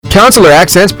Counselor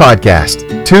Accents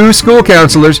Podcast. Two school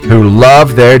counselors who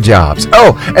love their jobs.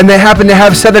 Oh, and they happen to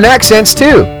have Southern accents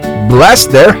too. Bless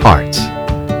their hearts.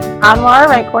 I'm Laura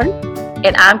Rankhorn.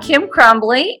 And I'm Kim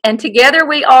Crumbly. And together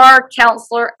we are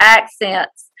Counselor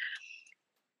Accents.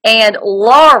 And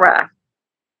Laura,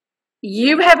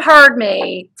 you have heard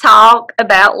me talk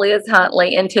about Liz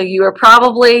Huntley until you are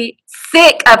probably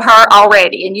sick of her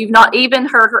already, and you've not even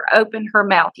heard her open her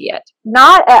mouth yet.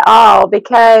 Not at all,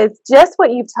 because just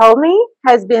what you've told me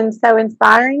has been so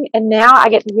inspiring, and now I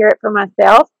get to hear it for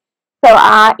myself. So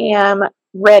I am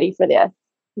ready for this.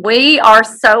 We are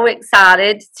so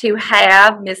excited to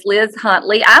have Miss Liz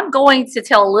Huntley. I'm going to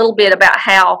tell a little bit about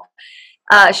how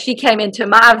she came into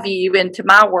my view, into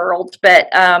my world. But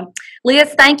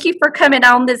Liz, thank you for coming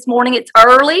on this morning. It's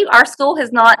early. Our school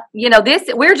has not,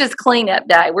 we're just cleanup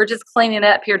day. We're just cleaning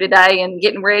up here today and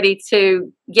getting ready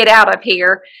to get out of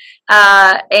here.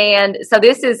 And so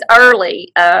this is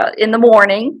early in the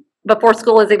morning before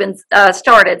school has even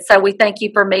started. So we thank you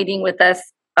for meeting with us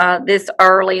this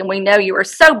early. And we know you are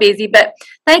so busy, but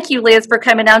thank you, Liz, for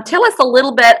coming on. Tell us a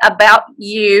little bit about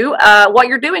you, what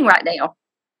you're doing right now.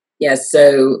 Yes,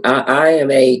 so I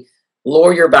am a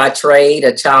lawyer by trade,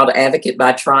 a child advocate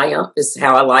by triumph is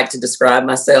how I like to describe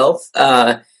myself,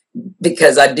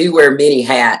 because I do wear many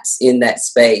hats in that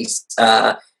space,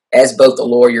 as both a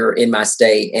lawyer in my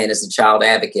state and as a child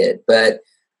advocate. But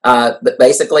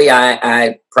basically,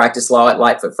 I practice law at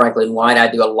Lightfoot Franklin White.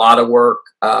 I do a lot of work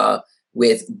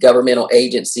with governmental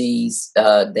agencies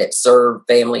that serve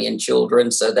family and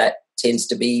children, so that tends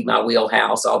to be my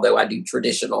wheelhouse, although I do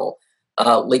traditional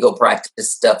legal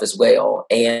practice stuff as well.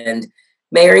 And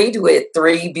married with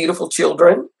three beautiful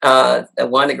children,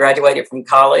 one that graduated from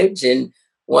college, and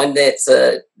one that's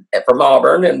from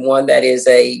Auburn, and one that is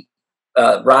a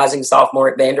rising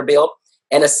sophomore at Vanderbilt,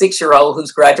 and a 6-year-old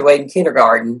who's graduating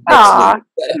kindergarten next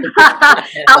week.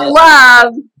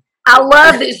 I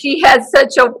love that she has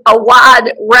such a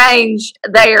wide range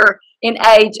there in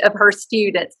age of her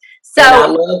students. So and I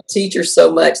love teachers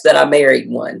so much that I married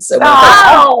one. So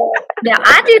now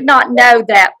I did not know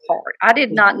that part. I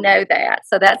did not know that.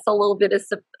 So that's a little bit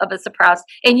of a surprise.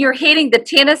 And you're hitting the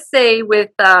Tennessee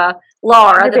with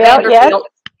Laura, the Vanderbilt,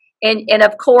 and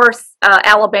of course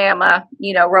Alabama.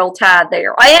 Roll Tide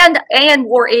there, and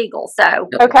War Eagle. So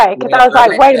okay, because I was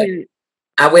like, wait a minute.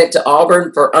 I went to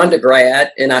Auburn for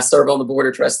undergrad, and I serve on the board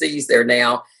of trustees there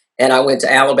now. And I went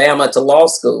to Alabama to law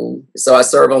school, so I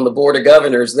serve on the board of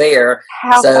governors there.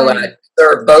 I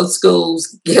serve both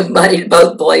schools, give money to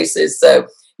both places. So,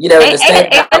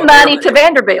 and money to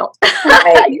Vanderbilt.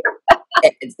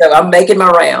 So I'm making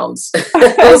my rounds.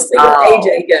 We'll see where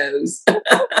AJ goes.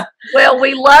 Well,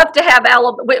 we love to have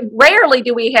Alabama. Rarely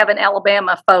do we have an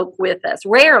Alabama folk with us.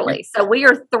 Rarely. So we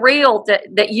are thrilled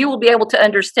that you will be able to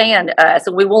understand us.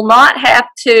 We will not have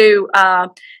to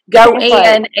go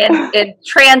in and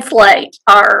translate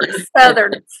our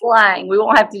Southern slang. We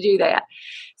won't have to do that.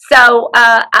 So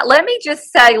let me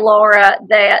just say, Laura,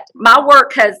 that my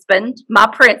work husband, my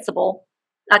principal,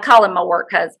 I call him my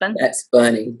work husband. That's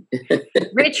funny.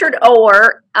 Richard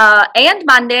Orr and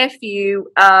my nephew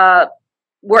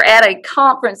were at a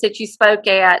conference that you spoke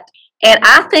at, and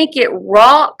I think it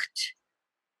rocked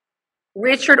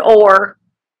Richard Orr,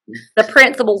 the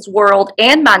principal's world,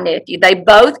 and my nephew. They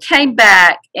both came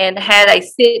back and had a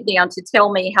sit down to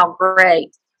tell me how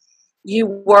great you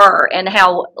were and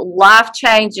how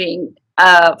life-changing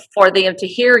for them to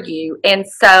hear you. And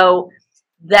so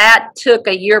that took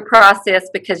a year process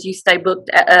because you stay booked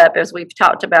up, as we've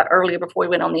talked about earlier before we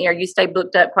went on the air. You stay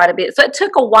booked up quite a bit. So it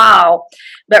took a while,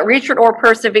 but Richard Orr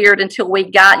persevered until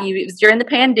we got you. It was during the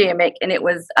pandemic, and it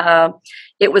was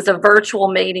a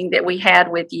virtual meeting that we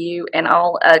had with you, and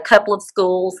a couple of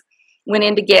schools went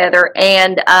in together.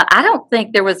 And I don't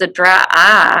think there was a dry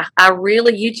eye.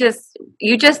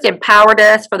 You just empowered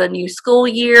us for the new school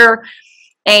year.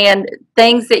 And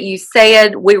things that you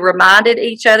said, we reminded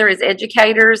each other as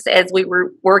educators as we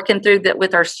were working through that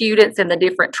with our students and the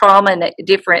different trauma and the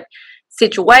different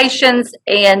situations.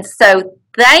 And so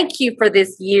thank you for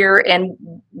this year. And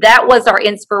that was our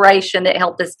inspiration that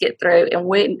helped us get through. And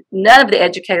none of the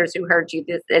educators who heard you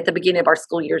at the beginning of our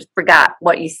school years forgot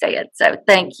what you said. So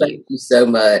thank you. Thank you so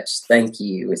much. Thank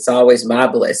you. It's always my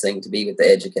blessing to be with the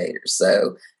educators.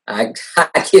 So I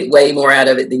get way more out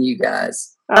of it than you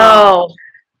guys. Oh,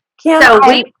 Kim,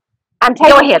 I'm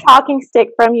taking the talking stick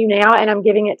from you now, and I'm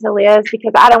giving it to Liz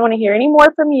because I don't want to hear any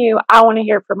more from you. I want to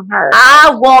hear from her.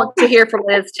 I want to hear from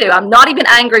Liz, too. I'm not even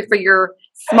angry for your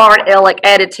smart aleck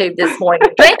attitude this morning.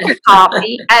 Drink your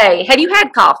coffee. Hey, have you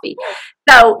had coffee?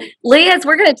 So, Liz,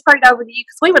 we're going to turn it over to you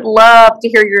because we would love to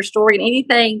hear your story and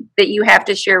anything that you have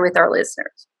to share with our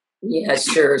listeners. Yeah,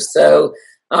 sure. So,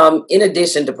 in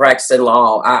addition to practicing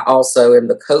law, I also am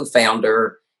the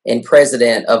co-founder and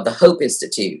president of the Hope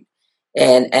Institute.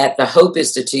 And at the Hope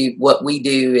Institute, what we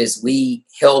do is we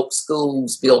help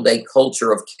schools build a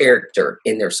culture of character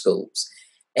in their schools.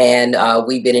 And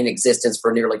we've been in existence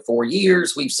for nearly 4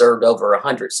 years. We've served over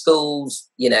 100 schools,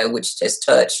 which has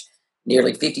touched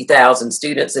nearly 50,000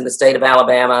 students in the state of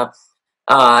Alabama.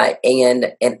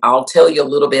 And I'll tell you a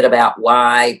little bit about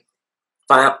why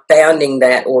founding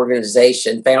that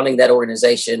organization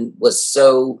was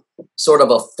so sort of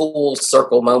a full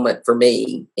circle moment for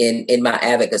me in my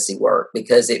advocacy work,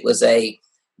 because it was a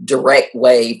direct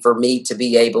way for me to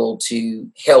be able to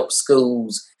help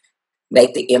schools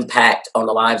make the impact on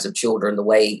the lives of children the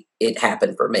way it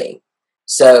happened for me.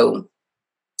 So,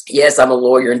 yes, I'm a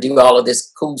lawyer and do all of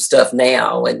this cool stuff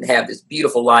now and have this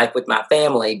beautiful life with my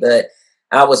family, but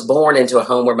I was born into a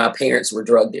home where my parents were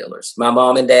drug dealers. My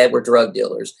mom and dad were drug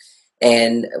dealers.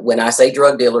 And when I say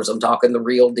drug dealers, I'm talking the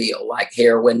real deal, like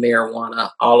heroin,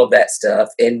 marijuana, all of that stuff.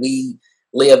 And we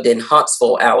lived in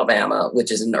Huntsville, Alabama, which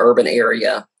is an urban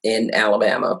area in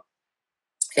Alabama.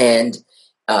 And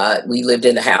we lived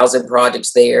in the housing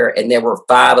projects there. And there were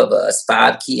 5 of us,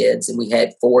 5 kids, and we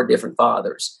had 4 different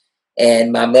fathers.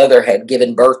 And my mother had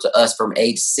given birth to us from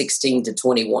age 16 to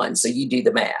 21. So you do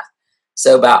the math.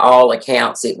 So by all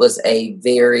accounts, it was a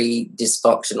very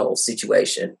dysfunctional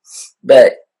situation.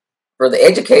 But for the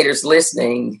educators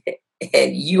listening,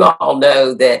 and you all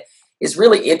know that it's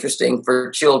really interesting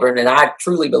for children, and I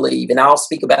truly believe, and I'll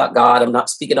speak about God, I'm not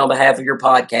speaking on behalf of your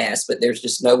podcast, but there's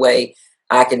just no way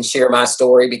I can share my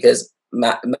story because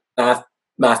my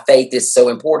faith is so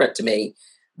important to me.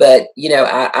 But,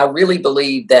 I really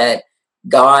believe that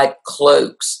God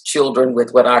cloaks children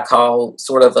with what I call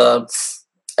sort of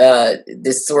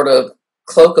this sort of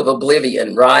cloak of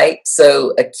oblivion, right?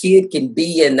 So a kid can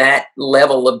be in that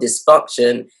level of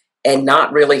dysfunction and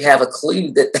not really have a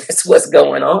clue that that's what's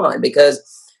going on, because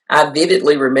I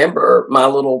vividly remember my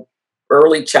little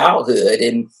early childhood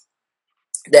and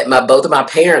that both of my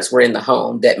parents were in the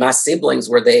home, that my siblings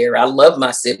were there. I loved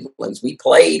my siblings. We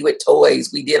played with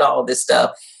toys. We did all this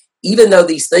stuff. Even though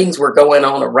these things were going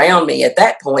on around me, at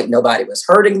that point, nobody was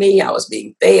hurting me. I was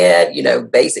being fed,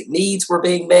 basic needs were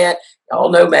being met.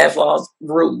 Y'all know Maslow's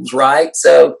rules, right?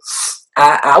 So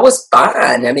I was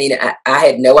fine. I mean, I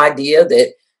had no idea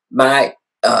that my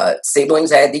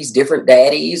siblings had these different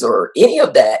daddies or any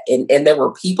of that. And there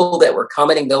were people that were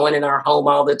coming and going in our home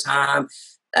all the time.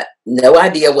 No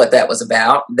idea what that was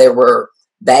about. There were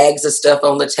bags of stuff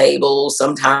on the table,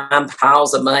 sometimes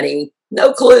piles of money.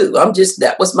 No clue.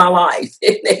 That was my life.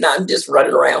 And I'm just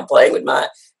running around playing with my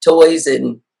toys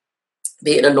and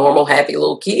being a normal, happy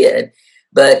little kid.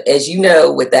 But as you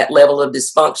know, with that level of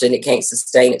dysfunction, it can't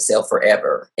sustain itself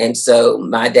forever. And so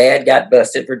my dad got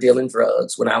busted for dealing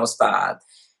drugs when I was 5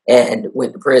 and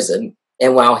went to prison.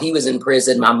 And while he was in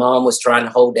prison, my mom was trying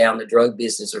to hold down the drug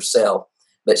business herself.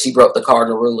 But she broke the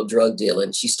cardinal rule of drug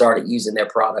dealing. She started using their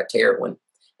product, heroin,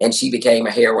 and she became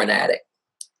a heroin addict.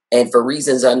 And for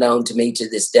reasons unknown to me to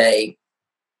this day,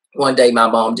 one day my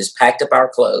mom just packed up our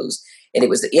clothes, and it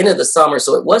was the end of the summer,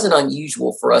 so it wasn't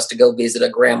unusual for us to go visit a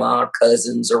grandma or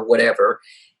cousins or whatever.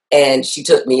 And she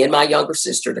took me and my younger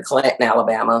sister to Clanton,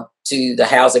 Alabama, to the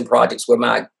housing projects where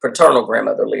my paternal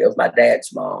grandmother lived, my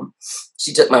dad's mom.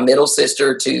 She took my middle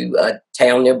sister to a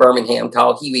town near Birmingham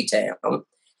called Hueytown.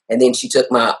 And then she took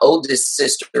my oldest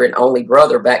sister and only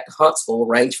brother back to Huntsville,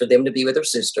 arranged for them to be with her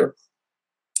sister.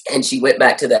 And she went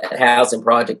back to that housing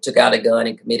project, took out a gun,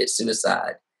 and committed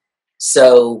suicide.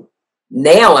 So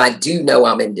now I do know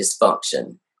I'm in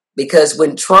dysfunction, because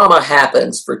when trauma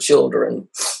happens for children,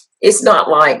 it's not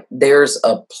like there's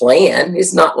a plan.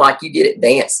 It's not like you get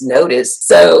advance notice.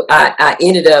 So I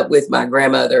ended up with my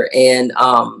grandmother, and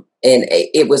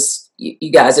it was,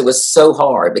 you guys, it was so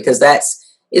hard, because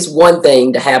it's one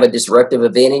thing to have a disruptive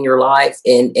event in your life.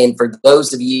 And for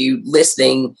those of you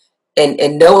listening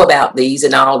and know about these,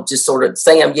 and I'll just sort of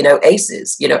say them,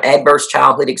 ACEs, adverse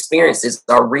childhood experiences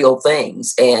are real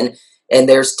things. And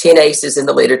there's 10 ACEs in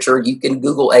the literature. You can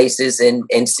Google ACEs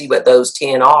and see what those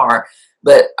 10 are.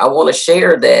 But I want to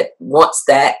share that once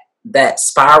that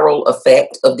spiral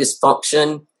effect of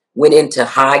dysfunction went into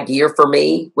high gear for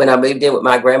me, when I moved in with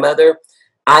my grandmother,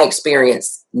 I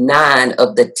experienced 9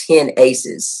 of the 10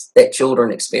 ACEs that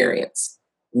children experience.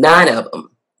 9 of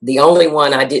them. The only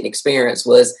one I didn't experience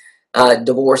was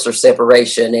divorce or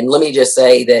separation. And let me just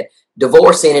say that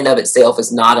divorce in and of itself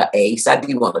is not an ACE. I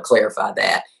do want to clarify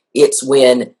that. It's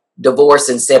when divorce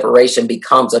and separation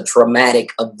becomes a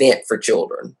traumatic event for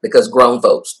children, because grown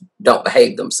folks don't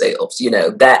behave themselves.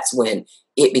 That's when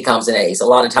it becomes an ace. A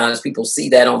lot of times people see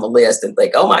that on the list and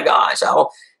think, oh my gosh,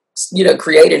 I'll,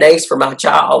 create an ace for my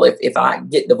child if I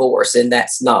get divorced. And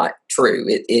that's not true.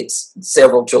 It's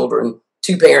several children,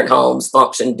 2-parent homes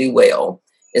function, do well,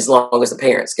 as long as the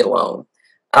parents get along.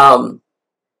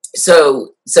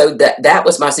 So that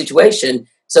was my situation.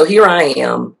 So here I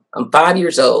am. I'm 5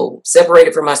 years old,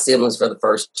 separated from my siblings for the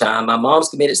first time. My mom's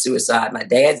committed suicide. My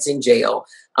dad's in jail.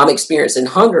 I'm experiencing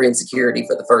hunger insecurity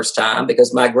for the first time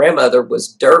because my grandmother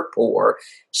was dirt poor.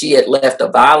 She had left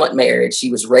a violent marriage. She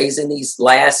was raising these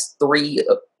last three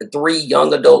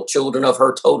young adult children of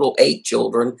her total 8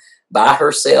 children by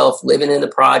herself, living in the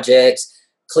projects,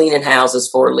 cleaning houses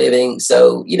for a living.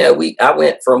 So, I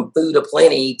went from food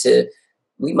aplenty to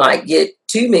we might get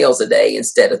 2 meals a day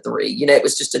instead of 3. It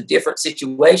was just a different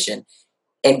situation.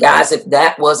 And guys, if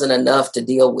that wasn't enough to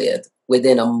deal with,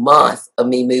 within a month of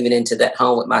me moving into that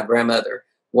home with my grandmother,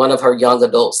 one of her young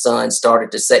adult sons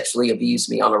started to sexually abuse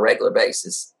me on a regular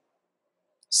basis.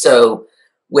 So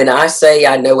when I say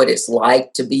I know what it's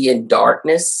like to be in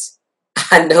darkness,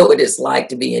 I know what it's like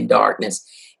to be in darkness.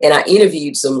 And I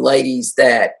interviewed some ladies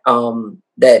that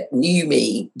knew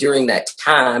me during that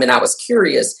time, and I was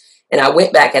curious. And I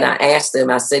went back and I asked them,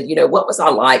 I said, what was I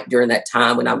like during that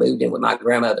time when I moved in with my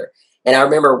grandmother? And I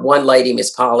remember one lady,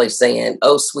 Miss Polly, saying,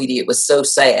 oh, sweetie, it was so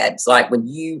sad. It's like when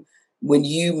you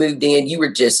moved in, you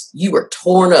were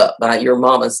torn up by your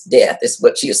mama's death. Is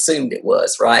what she assumed it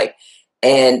was, right?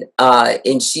 And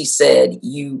she said,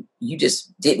 you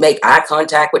just didn't make eye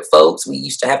contact with folks. We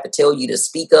used to have to tell you to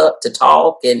speak up, to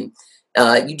talk, and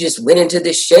you just went into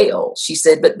this shell. She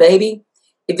said, but baby,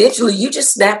 eventually you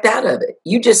just snapped out of it.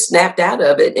 You just snapped out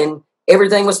of it and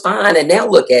everything was fine. And now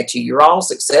look at you. You're all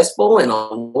successful and a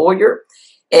lawyer.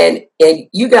 And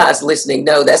you guys listening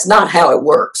know that's not how it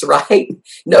works, right?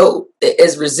 No,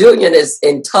 as resilient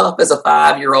and tough as a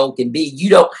 5-year-old can be, you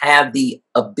don't have the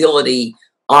ability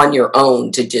on your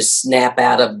own to just snap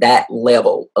out of that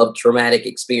level of traumatic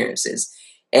experiences.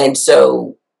 And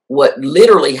so what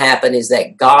literally happened is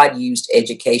that God used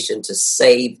education to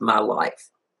save my life.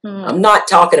 I'm not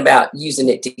talking about using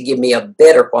it to give me a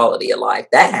better quality of life.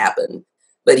 That happened.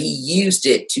 But he used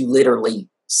it to literally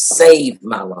save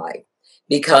my life.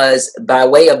 Because by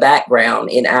way of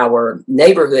background, in our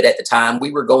neighborhood at the time,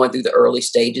 we were going through the early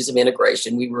stages of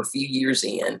integration. We were a few years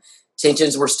in.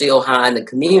 Tensions were still high in the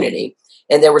community.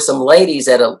 And there were some ladies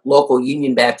at a local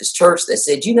Union Baptist church that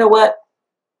said, you know what?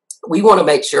 We want to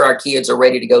make sure our kids are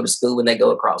ready to go to school when they go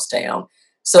across town.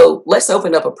 So let's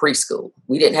open up a preschool.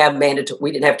 We didn't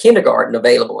have kindergarten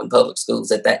available in public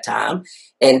schools at that time.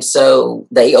 And so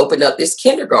they opened up this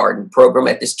kindergarten program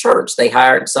at this church. They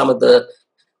hired some of the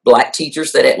Black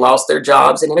teachers that had lost their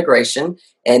jobs in integration,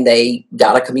 and they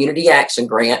got a community action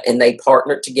grant, and they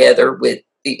partnered together with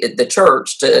the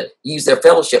church to use their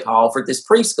fellowship hall for this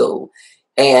preschool.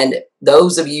 And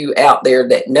those of you out there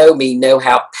that know me know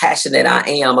how passionate I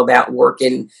am about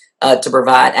working to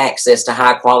provide access to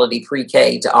high quality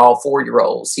pre-K to all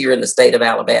 4-year-olds here in the state of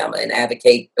Alabama and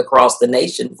advocate across the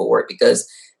nation for it. Because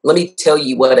let me tell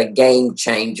you what a game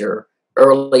changer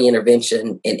early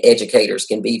intervention and educators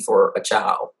can be for a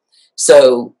child.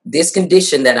 So this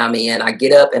condition that I'm in, I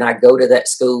get up and I go to that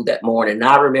school that morning. And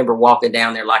I remember walking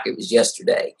down there like it was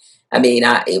yesterday. I mean,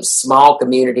 it was a small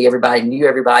community. Everybody knew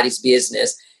everybody's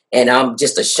business. And I'm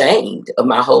just ashamed of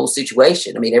my whole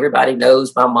situation. I mean, everybody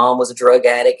knows my mom was a drug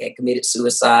addict, had committed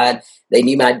suicide. They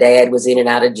knew my dad was in and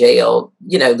out of jail.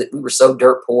 That we were so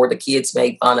dirt poor. The kids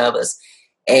made fun of us.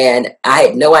 And I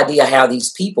had no idea how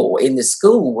these people in the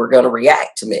school were going to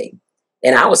react to me.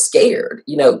 And I was scared.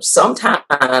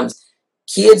 Sometimes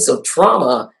kids of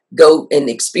trauma go and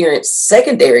experience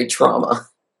secondary trauma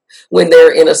when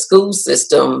they're in a school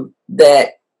system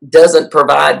that doesn't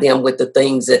provide them with the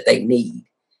things that they need.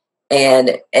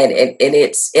 And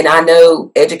I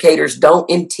know educators don't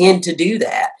intend to do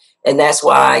that. And that's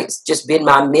why it's just been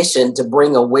my mission to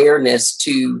bring awareness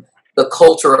to the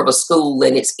culture of a school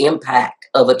and its impact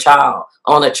of a child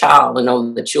and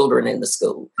on the children in the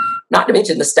school, not to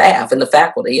mention the staff and the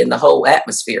faculty and the whole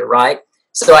atmosphere, right?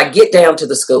 So I get down to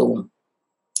the school,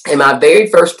 and my very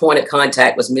first point of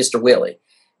contact was Mr. Willie.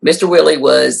 Mr. Willie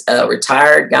was a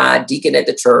retired guy, deacon at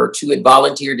the church, who had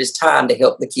volunteered his time to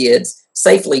help the kids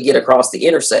safely get across the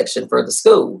intersection for the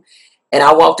school. And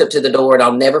I walked up to the door, and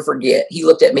I'll never forget. He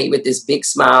looked at me with this big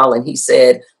smile, and he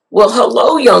said, "Well,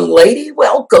 hello, young lady,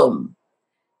 welcome."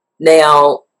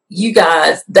 Now, you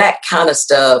guys, that kind of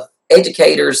stuff,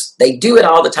 educators, they do it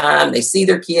all the time. They see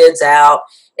their kids out,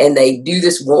 and they do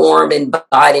this warm,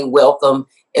 inviting welcome.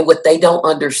 And what they don't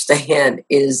understand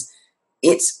is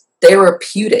it's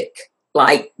therapeutic.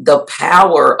 Like the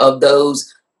power of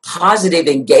those positive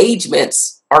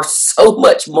engagements are so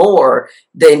much more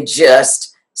than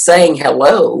just saying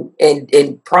hello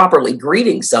and properly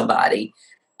greeting somebody.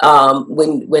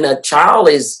 When a child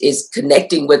is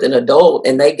connecting with an adult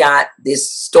and they got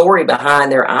this story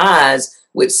behind their eyes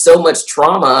with so much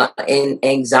trauma and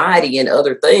anxiety and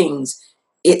other things,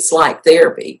 it's like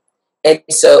therapy. And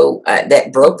so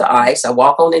that broke the ice. I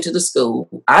walk on into the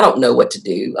school. I don't know what to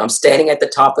do. I'm standing at the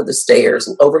top of the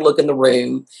stairs overlooking the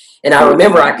room. And I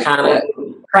remember I kind of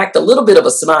cracked a little bit of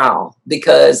a smile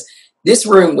because this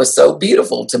room was so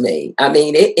beautiful to me. I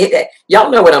mean, y'all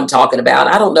know what I'm talking about.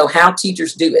 I don't know how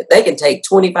teachers do it. They can take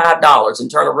 $25 and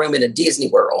turn a room into Disney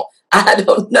World. I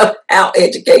don't know how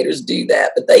educators do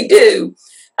that, but they do.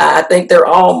 I think they're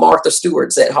all Martha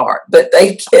Stewarts at heart, but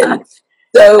they can.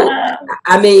 So,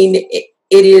 I mean,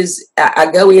 it is,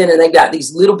 I go in and they've got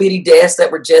these little bitty desks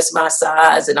that were just my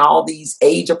size and all these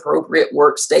age appropriate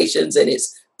workstations, and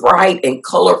it's bright and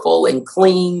colorful and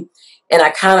clean. And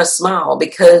I kind of smile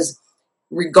because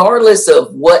regardless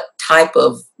of what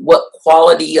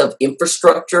quality of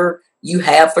infrastructure you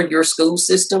have for your school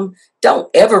system, don't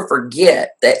ever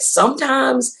forget that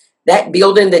sometimes that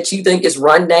building that you think is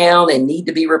run down and need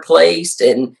to be replaced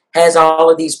and has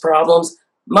all of these problems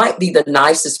might be the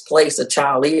nicest place a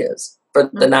child is for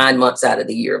the 9 months out of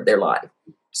the year of their life.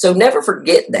 So never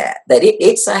forget that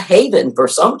it's a haven for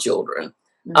some children.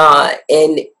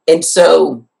 And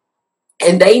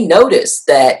they notice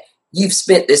that you've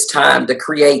spent this time to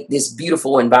create this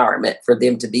beautiful environment for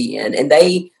them to be in, and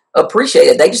they appreciate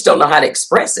it. They just don't know how to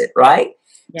express it. Right.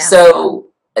 Yeah.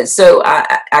 So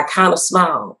I kind of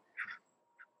smiled.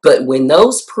 But when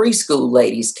those preschool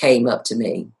ladies came up to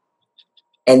me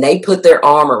and they put their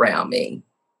arm around me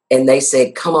and they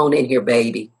said, "Come on in here,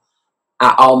 baby,"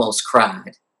 I almost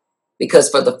cried because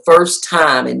for the first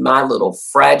time in my little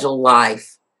fragile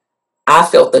life, I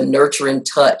felt the nurturing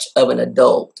touch of an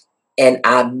adult and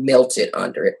I melted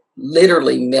under it,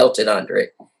 literally melted under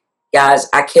it. Guys,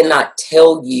 I cannot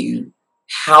tell you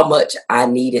how much I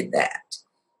needed that.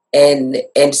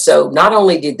 And so not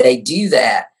only did they do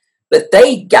that, but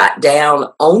they got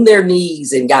down on their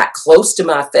knees and got close to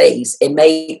my face and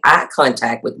made eye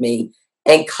contact with me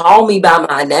and called me by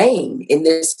my name in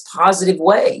this positive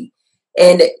way.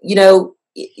 And, you know,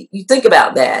 you think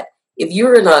about that. If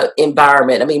you're in an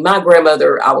environment, I mean, my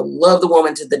grandmother, I would love the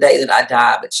woman to the day that I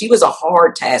die, but she was a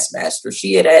hard taskmaster.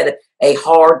 She had a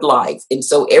hard life. And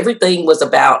so everything was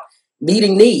about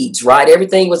meeting needs, right?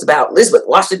 Everything was about, "Elizabeth,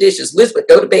 wash the dishes. Elizabeth,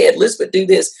 go to bed. Elizabeth, do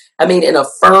this." I mean, in a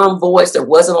firm voice, there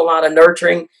wasn't a lot of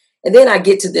nurturing. And then I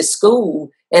get to this school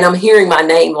and I'm hearing my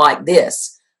name like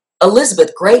this: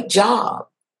 "Elizabeth, great job.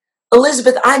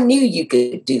 Elizabeth, I knew you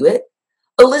could do it.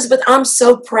 Elizabeth, I'm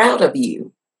so proud of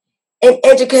you." And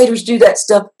educators do that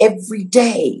stuff every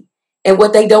day. And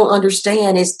what they don't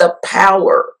understand is the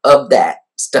power of that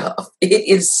stuff. It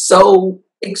is so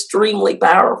extremely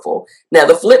powerful. Now,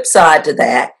 the flip side to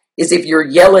that is if you're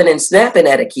yelling and snapping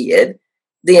at a kid,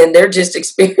 then they're just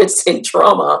experiencing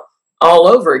trauma all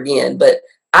over again. But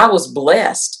I was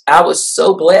blessed. I was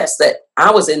so blessed that I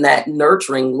was in that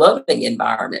nurturing, loving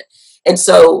environment. And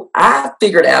so I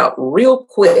figured out real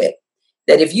quick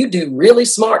that if you do really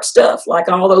smart stuff, like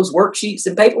all those worksheets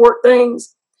and paperwork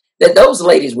things, that those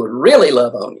ladies would really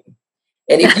love on you.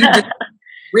 And if you do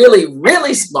really,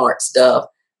 really smart stuff,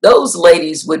 those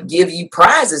ladies would give you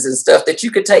prizes and stuff that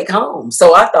you could take home.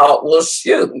 So I thought, well,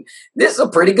 shoot, this is a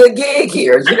pretty good gig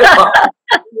here. You know,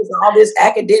 all this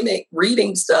academic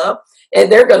reading stuff,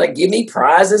 and they're going to give me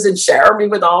prizes and shower me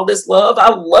with all this love. I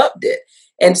loved it.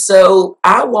 And so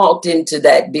I walked into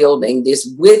that building, this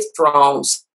withdrawn,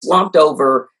 slumped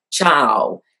over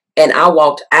child, and I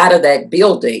walked out of that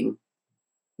building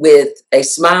with a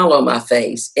smile on my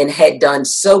face and had done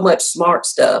so much smart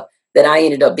stuff that I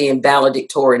ended up being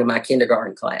valedictorian in my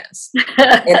kindergarten class.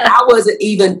 And I wasn't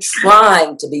even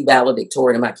trying to be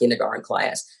valedictorian in my kindergarten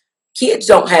class. Kids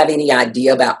don't have any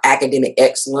idea about academic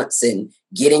excellence and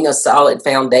getting a solid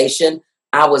foundation.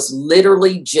 I was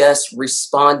literally just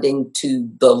responding to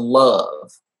the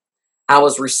love. I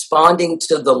was responding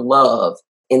to the love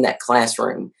in that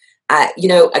classroom. I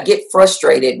get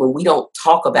frustrated when we don't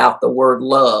talk about the word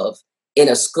love in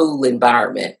a school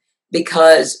environment,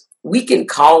 because we can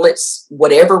call it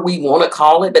whatever we want to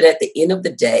call it, but at the end of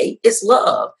the day, it's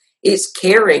love. It's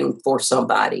caring for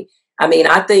somebody. I mean,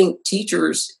 I think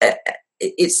teachers,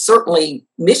 it's certainly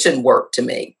mission work to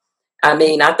me. I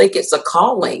mean, I think it's a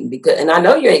calling, and I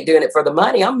know you ain't doing it for the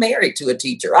money. I'm married to a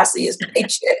teacher. I see his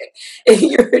paycheck.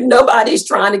 And nobody's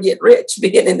trying to get rich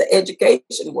being in the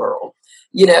education world,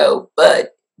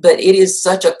 but it is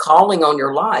such a calling on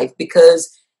your life,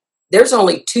 because there's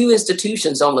only two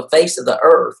institutions on the face of the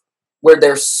earth where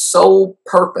their sole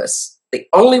purpose, the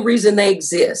only reason they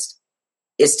exist,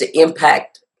 is to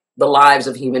impact the lives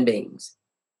of human beings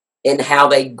and how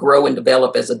they grow and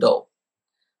develop as adults.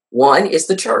 One is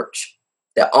the church.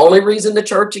 The only reason the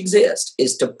church exists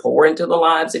is to pour into the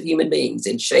lives of human beings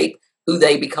and shape who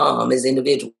they become as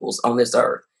individuals on this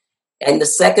earth. And the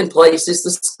second place is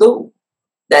the school.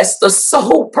 That's the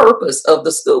sole purpose of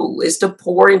the school, is to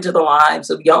pour into the lives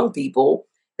of young people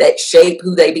that shape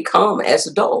who they become as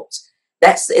adults.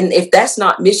 And if that's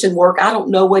not mission work, I don't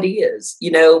know what is,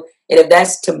 and if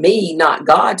that's, to me, not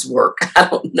God's work, I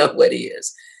don't know what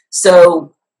is.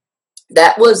 So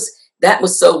that was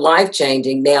so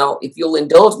life-changing. Now, if you'll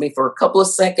indulge me for a couple of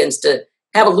seconds to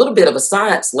have a little bit of a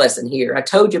science lesson here. I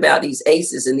told you about these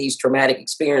ACEs and these traumatic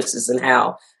experiences and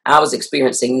how I was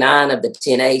experiencing 9 of the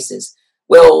 10 ACEs.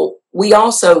 Well, we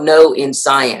also know in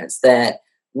science that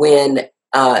when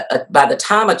by the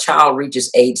time a child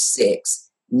reaches age 6,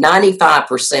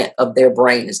 95% of their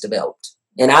brain is developed.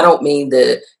 And I don't mean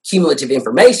the cumulative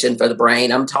information for the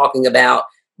brain. I'm talking about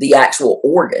the actual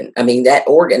organ. I mean, that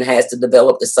organ has to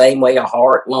develop the same way a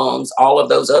heart, lungs, all of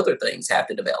those other things have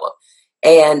to develop.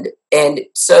 And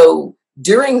so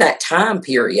during that time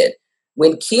period,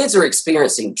 when kids are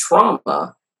experiencing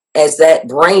trauma, as that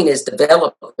brain is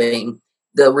developing,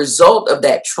 the result of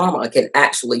that trauma can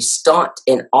actually stunt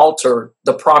and alter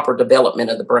the proper development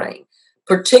of the brain.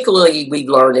 Particularly, we've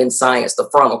learned in science, the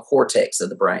frontal cortex of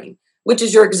the brain, which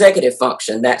is your executive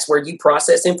function. That's where you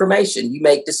process information, you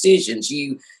make decisions,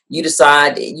 you try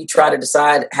to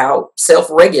decide how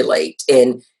self-regulate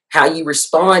and how you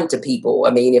respond to people.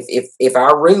 I mean, if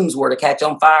our rooms were to catch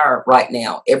on fire right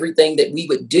now, everything that we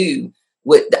would do,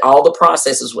 all the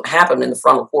processes would happen in the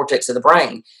frontal cortex of the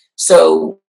brain.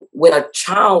 So when a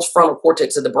child's frontal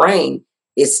cortex of the brain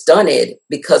is stunted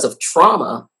because of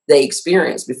trauma they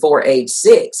experienced before age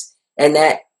 6, and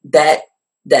that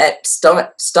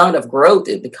stunt of growth,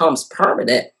 it becomes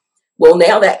permanent. Well,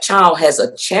 now that child has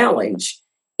a challenge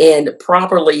in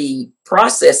properly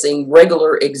processing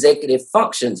regular executive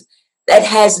functions that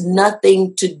has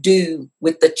nothing to do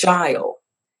with the child.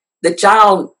 The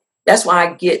child, that's why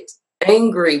I get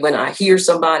angry when I hear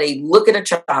somebody look at a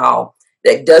child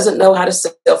that doesn't know how to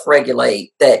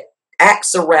self-regulate, that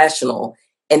acts irrational,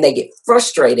 and they get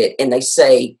frustrated and they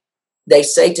say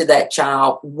to that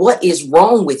child, "What is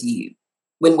wrong with you?"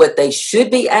 When what they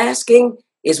should be asking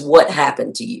is, "What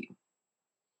happened to you?"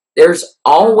 There's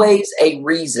always a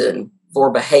reason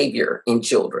for behavior in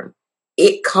children.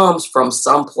 It comes from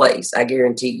someplace, I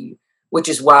guarantee you, which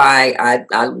is why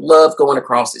I love going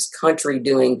across this country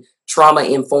doing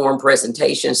trauma-informed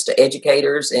presentations to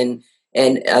educators and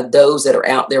those that are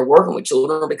out there working with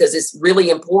children, because it's really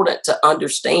important to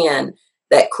understand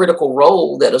that critical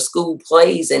role that a school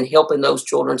plays in helping those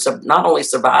children not only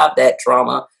survive that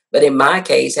trauma, but in my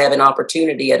case, have an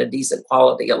opportunity at a decent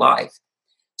quality of life.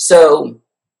 So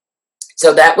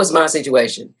that was my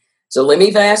situation. So let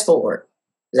me fast forward.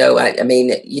 So, I mean,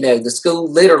 the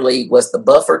school literally was the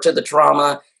buffer to the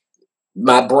trauma.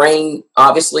 My brain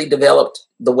obviously developed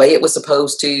the way it was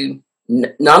supposed to.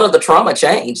 None of the trauma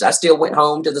changed. I still went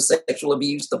home to the sexual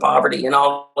abuse, the poverty, and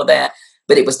all of that.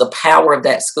 But it was the power of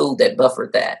that school that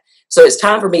buffered that. So it's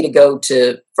time for me to go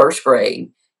to first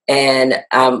grade. And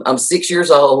I'm 6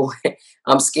 years old.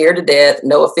 I'm scared to death.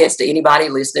 No offense to anybody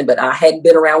listening, but I hadn't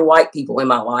been around white people in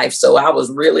my life. So I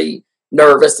was really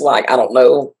nervous. Like, I don't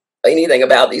know anything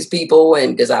about these people.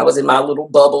 And because I was in my little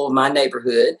bubble of my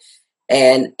neighborhood,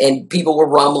 and people were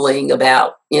rumbling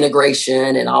about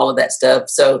integration and all of that stuff.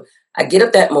 So I get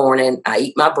up that morning, I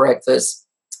eat my breakfast,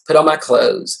 put on my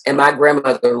clothes, and my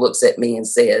grandmother looks at me and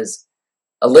says,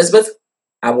 "Elizabeth,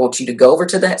 I want you to go over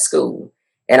to that school,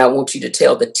 and I want you to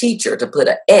tell the teacher to put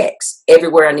an X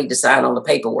everywhere I need to sign on the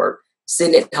paperwork,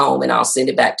 send it home, and I'll send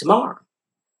it back tomorrow."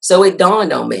 So it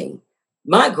dawned on me,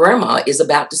 my grandma is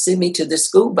about to send me to this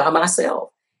school by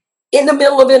myself in the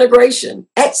middle of integration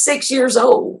at 6 years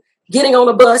old, getting on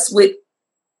a bus with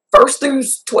 1st through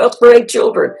 12th grade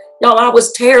children. Y'all, I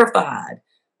was terrified,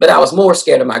 but I was more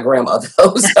scared of my grandma,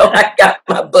 though. So I got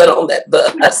my butt on that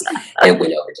bus and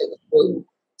went over to the school.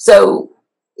 So,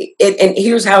 and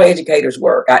here's how educators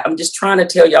work. I'm just trying to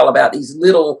tell y'all about these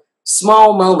little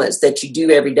small moments that you do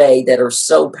every day that are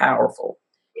so powerful.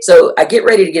 So I get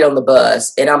ready to get on the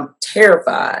bus, and I'm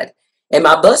terrified. And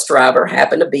my bus driver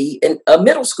happened to be a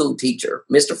middle school teacher,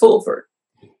 Mr. Fulford.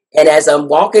 And as I'm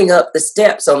walking up the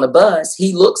steps on the bus,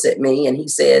 he looks at me and he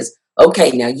says,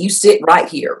 "Okay, now you sit right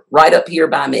here, right up here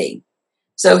by me."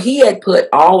 So he had put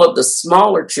all of the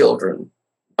smaller children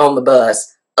on the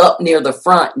bus up near the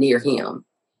front near him.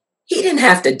 He didn't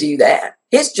have to do that.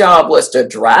 His job was to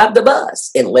drive the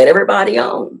bus and let everybody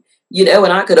on,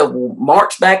 and I could have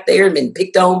marched back there and been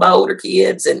picked on by older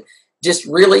kids and just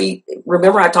really,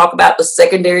 remember I talk about the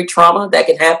secondary trauma that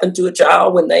can happen to a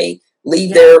child when they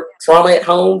leave their trauma at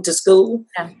home to school.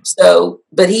 Yeah. So,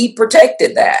 but he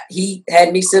protected that. He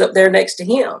had me sit up there next to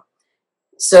him.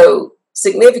 So,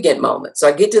 significant moment. So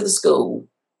I get to the school.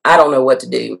 I don't know what to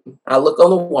do. I look on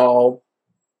the wall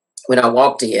when I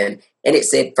walked in and it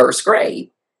said first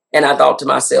grade. And I thought to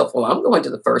myself, well, I'm going to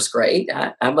the first grade.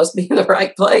 I must be in the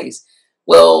right place.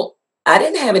 Well, I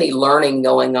didn't have any learning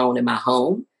going on in my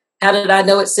home. How did I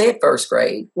know it said first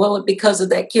grade? Well, because of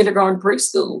that kindergarten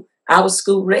preschool, I was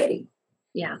school ready.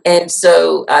 Yeah. And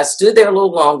so I stood there a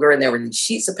little longer and there were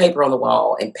sheets of paper on the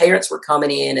wall and parents were coming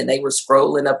in and they were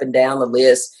scrolling up and down the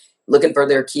list looking for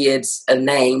their kids'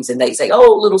 names. And they say,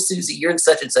 oh, little Susie, you're in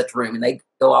such and such room. And they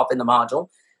go off in the module.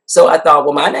 So I thought,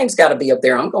 well, my name's got to be up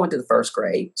there. I'm going to the first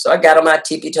grade. So I got on my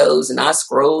tippy toes and I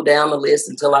scrolled down the list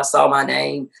until I saw my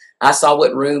name. I saw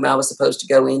what room I was supposed to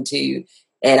go into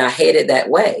and I headed that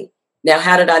way. Now,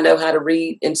 how did I know how to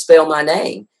read and spell my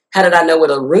name? How did I know what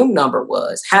a room number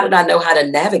was? How did I know how to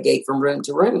navigate from room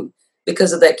to room?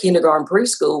 Because of that kindergarten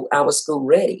preschool, I was school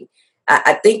ready.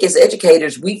 I think as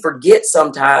educators, we forget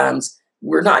sometimes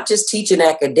we're not just teaching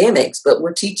academics, but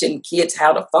we're teaching kids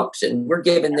how to function. We're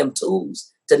giving them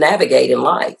tools to navigate in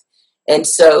life. And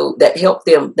so that helps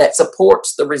them, that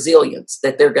supports the resilience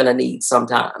that they're going to need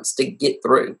sometimes to get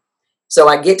through. So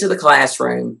I get to the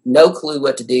classroom, no clue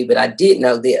what to do, but I did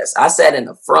know this. I sat in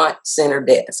the front center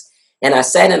desk. And I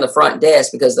sat in the front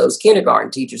desk because those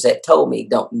kindergarten teachers had told me,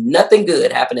 don't nothing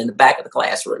good happen in the back of the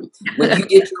classroom. When you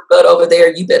get your butt over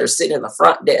there, you better sit in the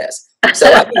front desk.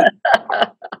 So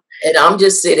and I'm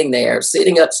just sitting there,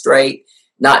 sitting up straight,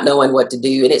 not knowing what to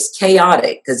do. And it's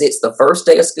chaotic because it's the first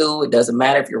day of school. It doesn't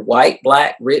matter if you're white,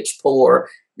 black, rich, poor.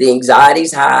 The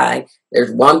anxiety's high.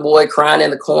 There's one boy crying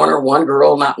in the corner, one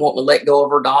girl not wanting to let go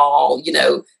of her doll,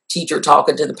 teacher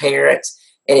talking to the parents.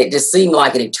 And it just seemed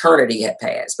like an eternity had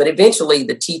passed. But eventually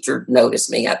the teacher noticed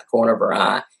me at the corner of her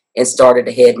eye and started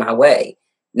to head my way.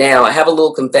 Now, I have a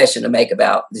little confession to make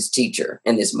about this teacher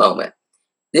in this moment.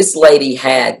 This lady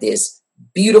had this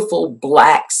beautiful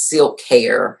black silk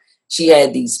hair. She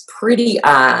had these pretty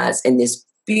eyes and this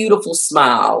beautiful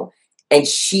smile. And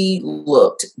she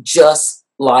looked just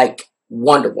like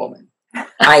Wonder Woman.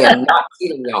 I am not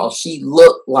kidding y'all. She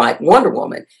looked like Wonder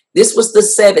Woman. This was the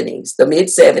 70s, the mid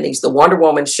 70s. The Wonder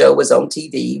Woman show was on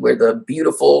TV where the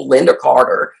beautiful Linda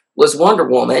Carter was Wonder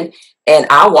Woman. And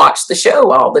I watched the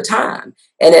show all the time.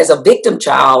 And as a victim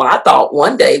child, I thought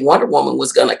one day Wonder Woman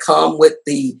was going to come with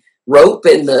the rope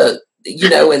and the, and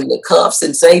the cuffs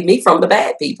and save me from the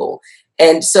bad people.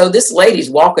 And so this lady's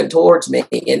walking towards me.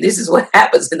 And this is what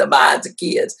happens in the minds of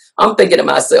kids. I'm thinking to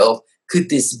myself, could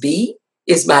this be?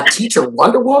 Is my teacher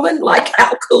Wonder Woman? Like,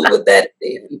 how cool would that have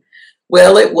been?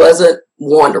 Well, it wasn't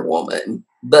Wonder Woman,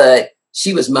 but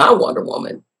she was my Wonder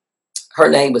Woman. Her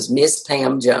name was Miss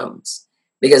Pam Jones.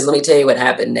 Because let me tell you what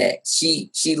happened next.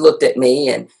 She looked at me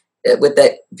and with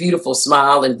that beautiful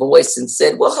smile and voice and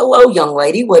said, well, hello, young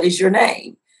lady. What is your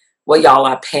name? Well, y'all,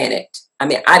 I panicked. I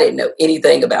mean, I didn't know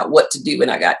anything about what to do when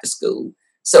I got to school.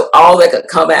 So all that could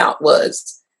come out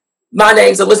was, my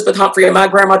name's Elizabeth Humphrey, and my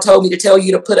grandma told me to tell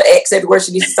you to put an X everywhere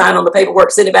she needs to sign on the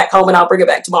paperwork, send it back home, and I'll bring it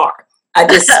back tomorrow. I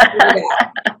just,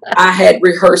 I had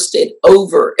rehearsed it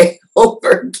over and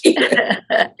over again.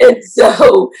 And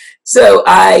so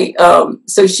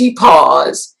she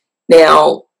paused.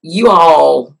 Now, you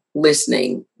all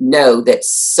listening know that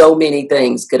so many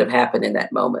things could have happened in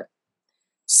that moment.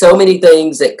 So many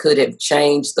things that could have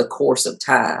changed the course of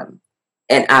time.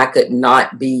 And I could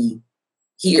not be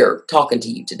here talking to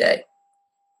you today.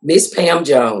 Miss Pam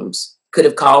Jones could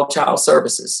have called child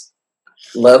services.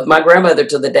 Loved my grandmother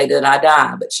till the day that I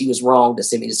die, but she was wrong to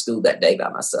send me to school that day by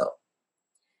myself.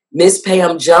 Miss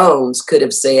Pam Jones could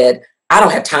have said, I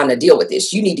don't have time to deal with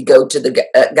this. You need to go to the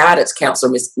guidance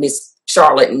counselor, Miss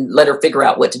Charlotte, and let her figure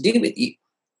out what to do with you.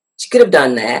 She could have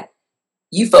done that.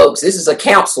 You folks, this is a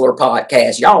counselor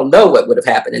podcast. Y'all know what would have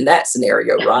happened in that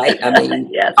scenario, right? I mean,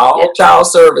 yes, child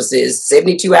services,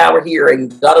 72-hour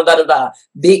hearing,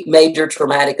 big major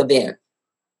traumatic event.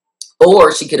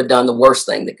 Or she could have done the worst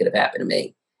thing that could have happened to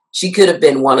me. She could have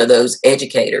been one of those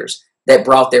educators that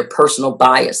brought their personal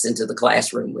bias into the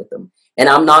classroom with them. And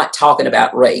I'm not talking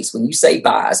about race. When you say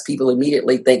bias, people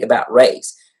immediately think about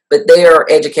race. But there are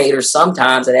educators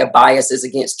sometimes that have biases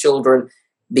against children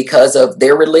because of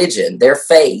their religion, their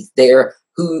faith,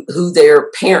 who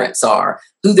their parents are,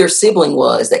 who their sibling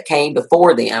was that came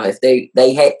before them, if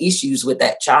they had issues with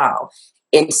that child,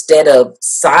 instead of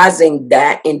sizing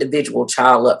that individual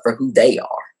child up for who they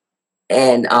are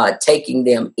and taking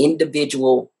them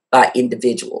individual by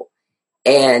individual.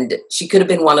 And she could have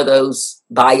been one of those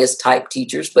biased type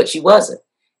teachers, but she wasn't,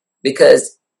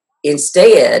 because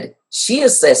instead she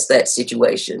assessed that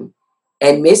situation.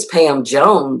 And Miss Pam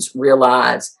Jones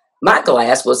realized my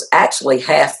glass was actually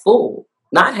half full,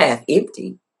 not half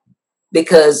empty,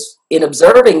 because in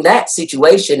observing that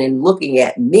situation and looking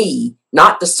at me,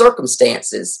 not the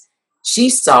circumstances, she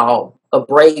saw a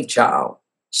brave child.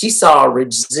 She saw a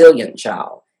resilient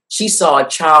child. She saw a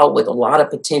child with a lot of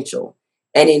potential.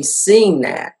 And in seeing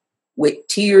that, with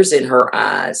tears in her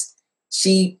eyes,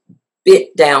 she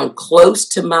bit down close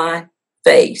to my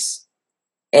face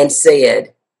and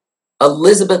said,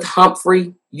 "Elizabeth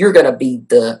Humphrey, you're going to be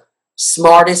the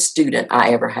smartest student I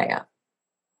ever have."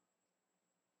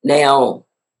 Now,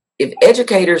 if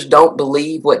educators don't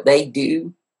believe what they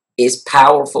do is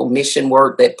powerful mission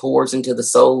work that pours into the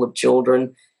soul of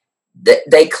children,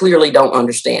 they clearly don't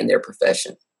understand their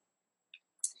profession.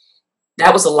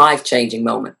 That was a life-changing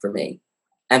moment for me.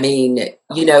 I mean,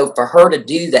 for her to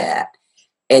do that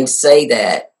and say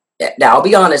that, now I'll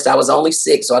be honest, I was only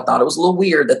 6, so I thought it was a little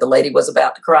weird that the lady was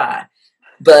about to cry.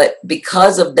 But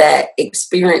because of that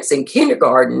experience in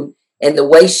kindergarten and the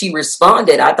way she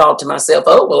responded, I thought to myself,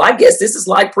 oh, well, I guess this is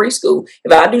like preschool.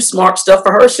 If I do smart stuff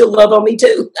for her, she'll love on me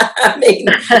too. I mean,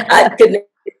 I connected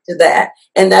to that.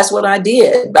 And that's what I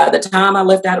did. By the time I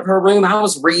left out of her room, I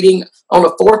was reading on a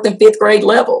 4th and 5th grade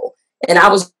level. And I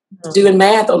was doing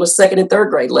math on a 2nd and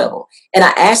 3rd grade level. And I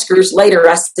asked her later,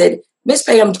 I said, "Miss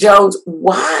Pam Jones,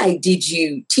 why did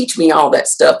you teach me all that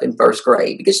stuff in 1st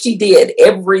grade?" Because she did.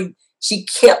 She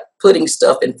kept putting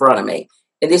stuff in front of me.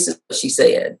 And this is what she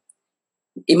said.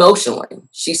 Emotionally,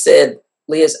 she said,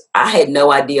 "Liz, I had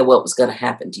no idea what was going to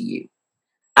happen to you.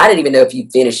 I didn't even know if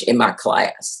you'd finish in my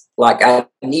class. Like, I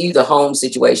knew the home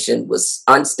situation was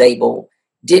unstable,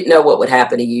 didn't know what would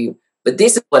happen to you. But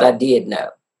this is what I did know.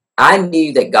 I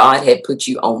knew that God had put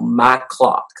you on my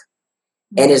clock.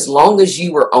 And as long as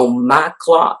you were on my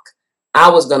clock, I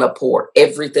was going to pour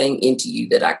everything into you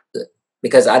that I could,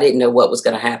 because I didn't know what was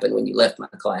going to happen when you left my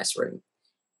classroom."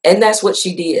 And that's what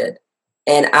she did.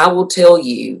 And I will tell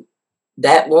you,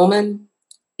 that woman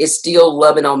is still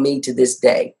loving on me to this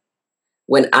day.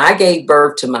 When I gave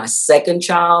birth to my 2nd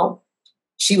child,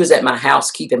 she was at my house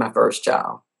keeping my 1st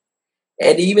child.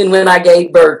 And even when I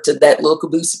gave birth to that little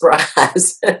caboose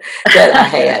surprise that I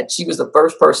had, she was the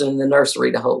first person in the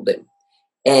nursery to hold him.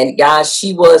 And guys,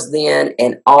 she was then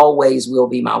and always will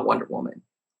be my Wonder Woman.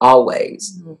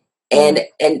 Always. Mm-hmm.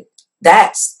 And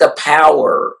that's the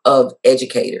power of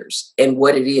educators and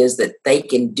what it is that they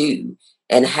can do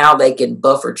and how they can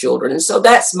buffer children. And so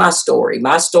that's my story.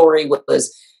 My story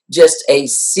was just a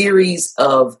series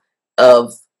of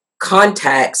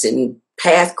contacts and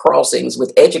path crossings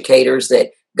with educators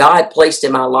that God placed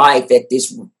in my life at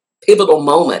this pivotal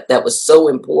moment that was so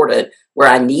important, where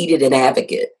I needed an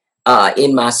advocate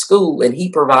in my school, and he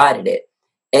provided it.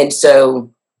 And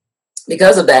so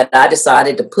because of that, I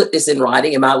decided to put this in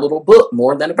writing in my little book,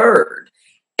 More Than a Bird.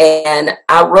 And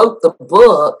I wrote the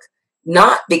book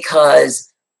not because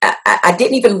I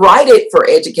didn't even write it for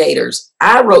educators.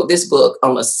 I wrote this book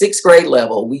on a 6th grade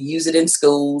level. We use it in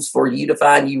schools for You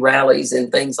Define You rallies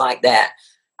and things like that.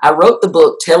 I wrote the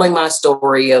book telling my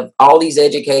story of all these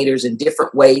educators and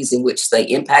different ways in which they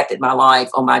impacted my life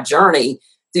on my journey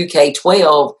through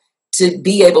K-12, to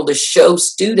be able to show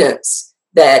students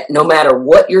that no matter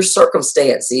what your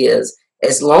circumstance is,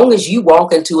 as long as you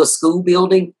walk into a school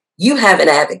building, you have an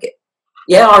advocate.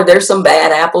 Yeah, are there some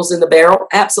bad apples in the barrel?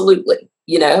 Absolutely.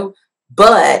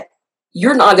 But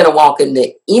you're not going to walk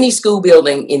into any school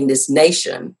building in this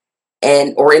nation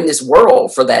or in this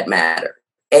world for that matter,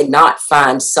 and not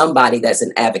find somebody that's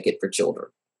an advocate for children.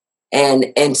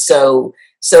 And so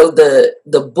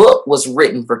the book was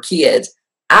written for kids.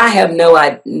 I had no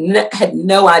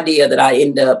idea that I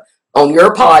end up on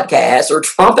your podcast or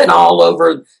trumping all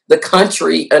over the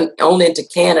country and on into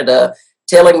Canada,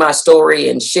 telling my story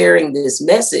and sharing this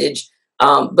message.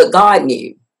 But God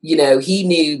knew. He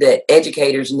knew that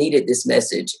educators needed this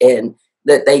message and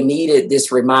that they needed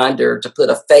this reminder to put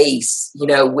a face,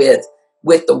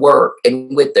 with the work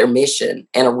and with their mission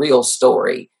and a real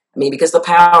story. I mean, because the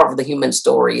power of the human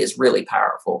story is really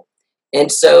powerful.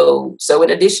 And so in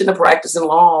addition to practicing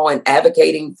law and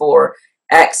advocating for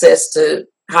access to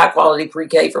high quality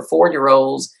pre-K for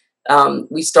 4-year-olds,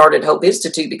 we started Hope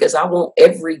Institute because I want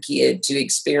every kid to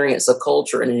experience a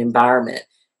culture and an environment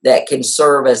that can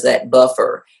serve as that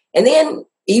buffer. And then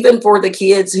even for the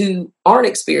kids who aren't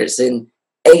experiencing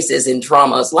ACEs and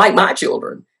traumas like my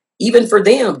children, even for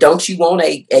them, don't you want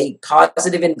a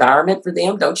positive environment for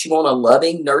them? Don't you want a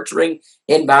loving, nurturing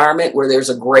environment where there's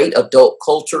a great adult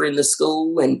culture in the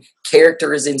school and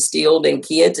character is instilled in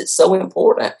kids? It's so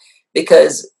important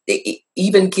because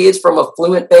even kids from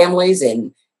affluent families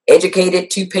and educated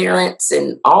two parents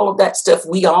and all of that stuff,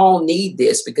 we all need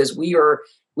this because we are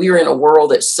in a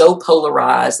world that's so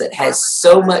polarized, that has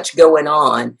so much going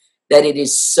on, that it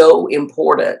is so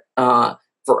important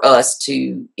for us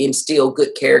to instill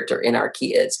good character in our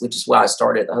kids, which is why I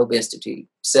started the Hope Institute.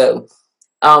 So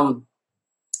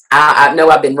I know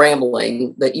I've been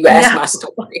rambling, but you asked my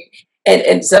story.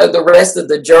 And so the rest of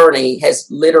the journey has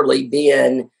literally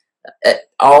been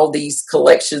all these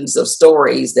collections of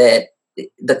stories that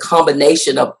the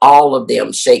combination of all of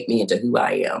them shaped me into who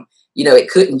I am. You know, it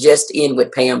couldn't just end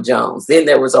with Pam Jones. Then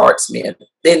there was Art Smith.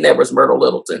 Then there was Myrtle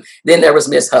Littleton. Then there was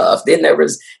Miss Huff. Then there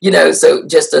was, so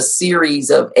just a series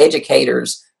of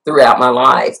educators throughout my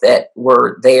life that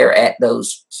were there at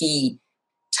those key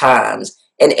times.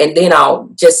 And then I'll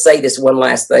just say this one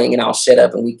last thing and I'll shut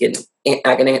up and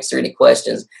I can answer any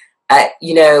questions.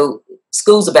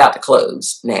 School's about to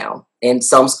close now. And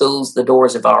some schools, the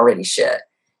doors have already shut.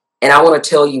 And I want to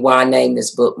tell you why I named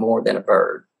this book More Than a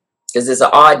Bird. Because it's an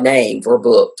odd name for a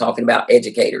book talking about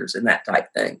educators and that type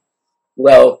of thing.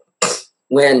 Well,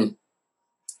 when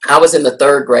I was in the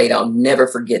 3rd grade, I'll never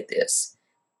forget this.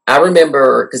 I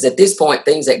remember, because at this point,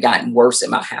 things had gotten worse in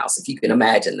my house, if you can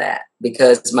imagine that,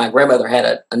 because my grandmother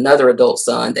had another adult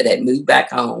son that had moved back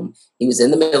home. He was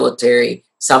in the military.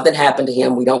 Something happened to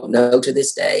him. We don't know to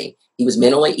this day. He was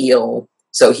mentally ill.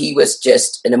 So he was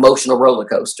just an emotional roller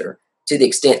coaster to the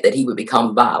extent that he would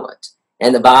become violent.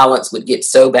 And the violence would get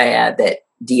so bad that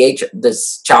the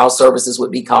child services would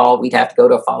be called. We'd have to go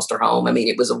to a foster home. I mean,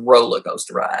 it was a roller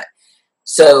coaster ride.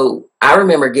 So I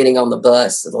remember getting on the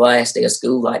bus the last day of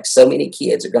school, like so many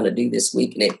kids are going to do this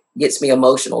week, and it gets me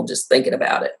emotional just thinking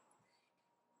about it.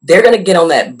 They're going to get on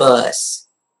that bus.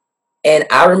 And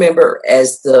I remember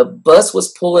as the bus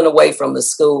was pulling away from the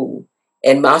school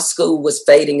and my school was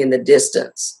fading in the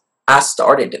distance, I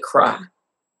started to cry.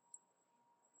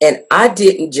 And I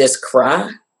didn't just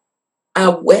cry, I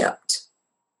wept.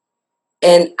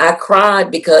 And I cried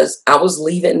because I was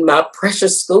leaving my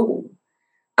precious school.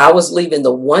 I was leaving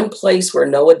the one place where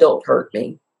no adult hurt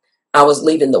me. I was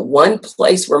leaving the one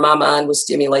place where my mind was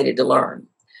stimulated to learn.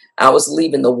 I was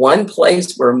leaving the one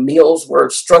place where meals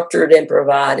were structured and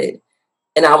provided.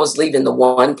 And I was leaving the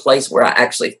one place where I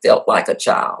actually felt like a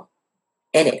child.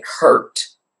 And it hurt.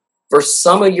 For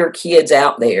some of your kids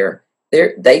out there,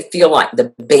 they feel like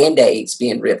the Band-Aid's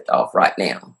being ripped off right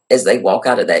now as they walk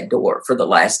out of that door for the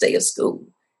last day of school,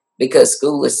 because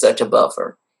school is such a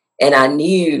buffer. And I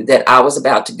knew that I was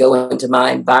about to go into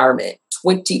my environment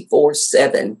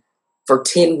 24/7 for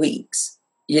 10 weeks,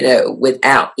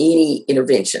 without any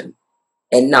intervention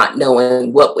and not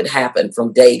knowing what would happen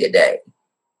from day to day.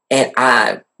 And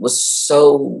I was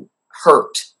so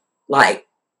hurt, like,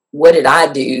 what did I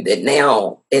do that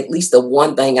now at least the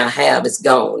one thing I have is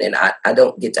gone and I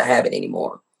don't get to have it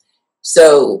anymore?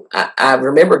 So I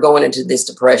remember going into this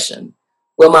depression.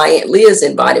 Well, my Aunt Liz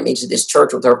invited me to this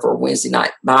church with her for a Wednesday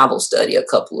night Bible study a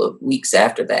couple of weeks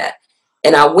after that.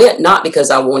 And I went not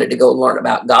because I wanted to go learn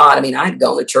about God. I mean, I'd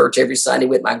gone to church every Sunday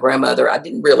with my grandmother. I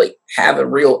didn't really have a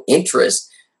real interest.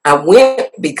 I went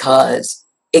because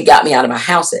it got me out of my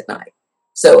house at night.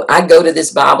 So I go to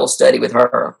this Bible study with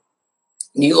her,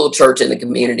 new little church in the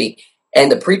community.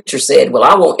 And the preacher said, well,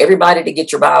 I want everybody to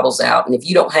get your Bibles out. And if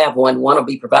you don't have one will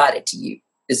be provided to you.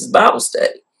 This is Bible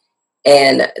study.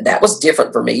 And that was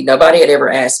different for me. Nobody had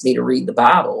ever asked me to read the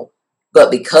Bible.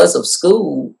 But because of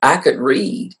school, I could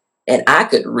read, and I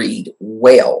could read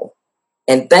well.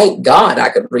 And thank God I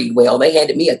could read well. They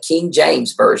handed me a King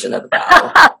James version of the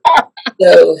Bible.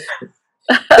 so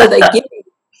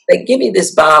they give me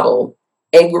this Bible.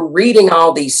 And we're reading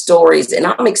all these stories, and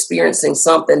I'm experiencing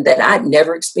something that I'd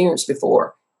never experienced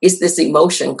before. It's this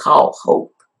emotion called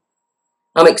hope.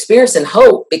 I'm experiencing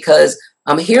hope because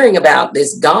I'm hearing about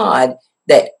this God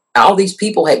that all these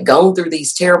people had gone through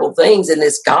these terrible things, and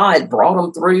this God brought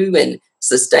them through and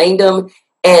sustained them.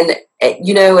 And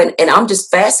I'm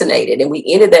just fascinated. And we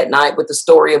ended that night with the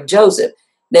story of Joseph.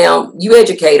 Now, you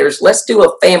educators, let's do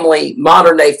a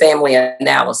modern day family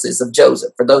analysis of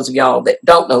Joseph. For those of y'all that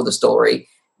don't know the story,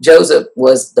 Joseph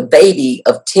was the baby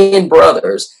of 10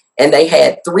 brothers, and they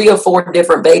had 3 or 4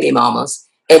 different baby mamas,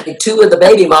 and 2 of the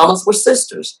baby mamas were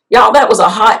sisters. Y'all, that was a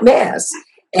hot mess.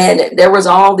 And there was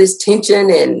all this tension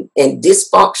and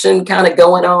dysfunction kind of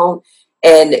going on.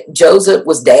 And Joseph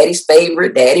was Daddy's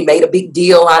favorite. Daddy made a big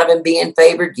deal out of him being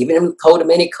favored, giving him a coat of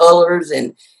many colors.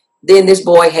 And then this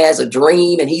boy has a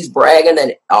dream and he's bragging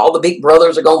that all the big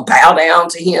brothers are going to bow down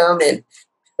to him. And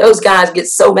those guys get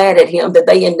so mad at him that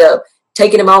they end up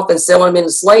taking him off and selling him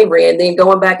into slavery and then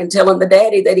going back and telling the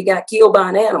daddy that he got killed by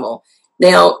an animal.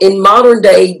 Now, in modern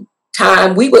day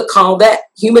time, we would call that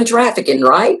human trafficking,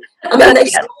 right? I mean, they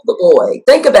sold the boy.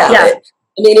 Think about it.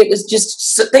 I mean, it was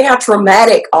just, think how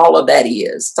traumatic all of that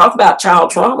is. Talk about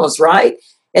child traumas, right?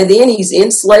 And then he's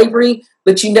in slavery.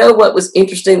 But you know what was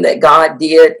interesting that God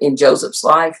did in Joseph's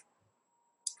life?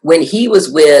 When he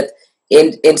was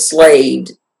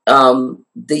enslaved,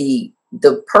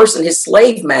 the person, his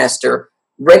slave master,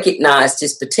 recognized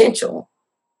his potential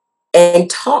and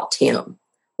taught him.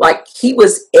 Like, he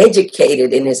was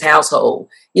educated in his household.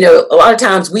 You know, a lot of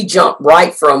times we jump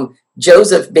right from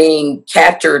Joseph being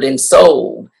captured and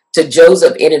sold to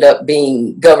Joseph ended up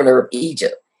being governor of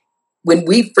Egypt. When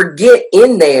we forget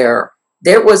in there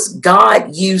was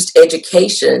God used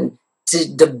education to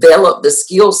develop the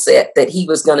skill set that he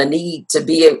was going to need to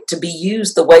be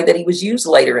used the way that he was used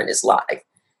later in his life.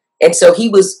 And so he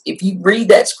was, if you read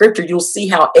that scripture, you'll see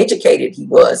how educated he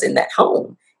was in that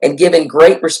home and given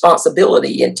great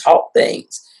responsibility and taught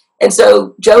things. And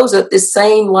so Joseph, this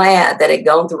same lad that had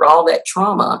gone through all that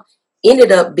trauma,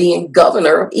 ended up being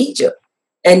governor of Egypt.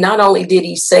 And not only did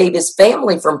he save his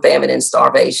family from famine and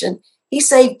starvation, he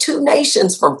saved 2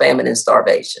 nations from famine and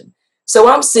starvation. So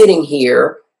I'm sitting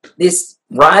here, this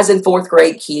rising 4th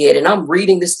grade kid, and I'm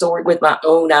reading this story with my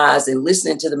own eyes and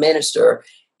listening to the minister.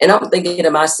 And I'm thinking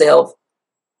to myself,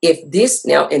 if this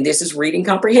now, and this is reading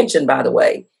comprehension, by the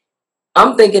way,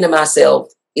 I'm thinking to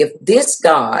myself, if this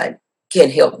God can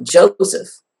help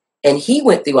Joseph and he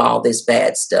went through all this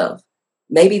bad stuff,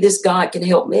 maybe this God can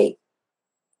help me.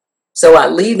 So I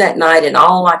leave that night and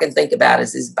all I can think about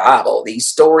is this Bible, these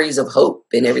stories of hope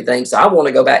and everything. So I want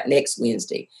to go back next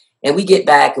Wednesday. And we get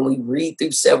back and we read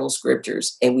through several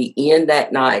scriptures and we end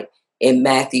that night in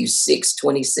Matthew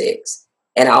 6:26.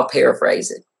 And I'll paraphrase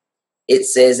it. It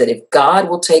says that if God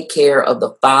will take care of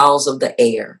the fowls of the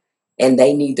air and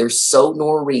they neither sow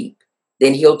nor reap,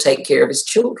 then he'll take care of his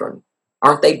children.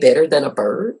 Aren't they better than a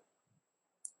bird?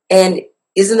 And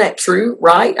isn't that true,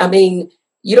 right? I mean,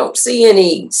 you don't see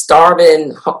any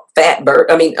starving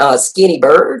skinny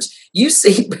birds. You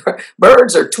see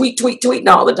birds are tweeting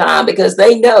all the time because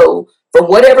they know for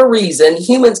whatever reason,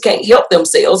 humans can't help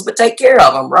themselves but take care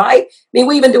of them, right? I mean,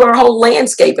 we even do our whole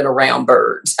landscaping around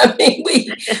birds. I mean,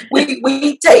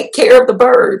 we take care of the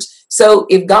birds. So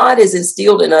if God has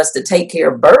instilled in us to take care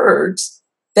of birds,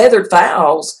 feathered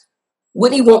fowls,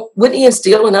 wouldn't he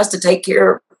instill in us to take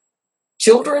care of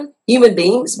children, human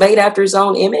beings made after his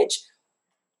own image?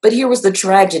 But here was the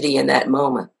tragedy in that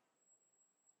moment.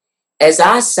 As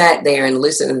I sat there and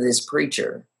listened to this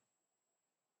preacher,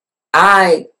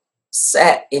 I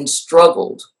sat and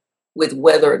struggled with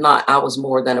whether or not I was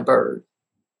more than a bird.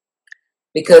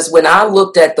 Because when I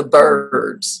looked at the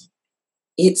birds,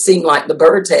 it seemed like the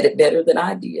birds had it better than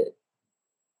I did.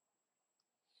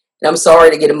 And I'm sorry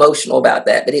to get emotional about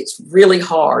that, but it's really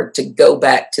hard to go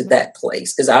back to that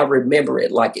place because I remember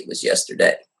it like it was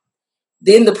yesterday.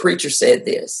 Then the preacher said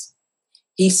this.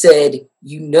 He said,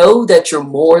 you know that you're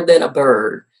more than a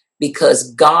bird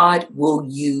because God will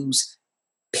use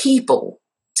people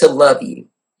to love you.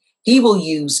 He will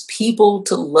use people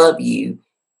to love you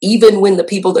even when the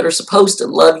people that are supposed to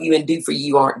love you and do for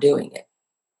you aren't doing it.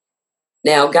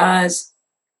 Now, guys,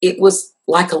 it was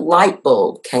like a light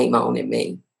bulb came on in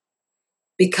me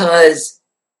because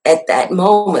at that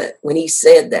moment when he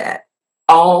said that,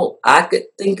 all I could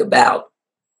think about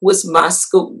was my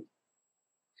school.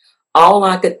 All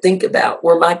I could think about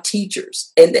were my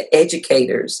teachers and the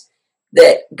educators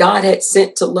that God had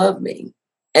sent to love me.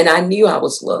 And I knew I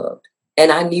was loved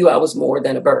and I knew I was more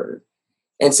than a bird.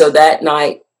 And so that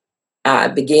night, I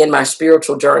began my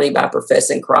spiritual journey by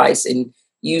professing Christ and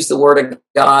used the word of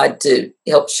God to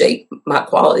help shape my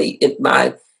quality in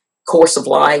my course of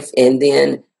life, and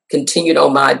then continued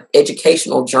on my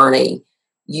educational journey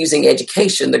using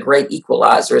education, the great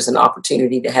equalizer, as an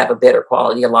opportunity to have a better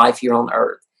quality of life here on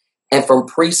earth. And from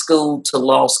preschool to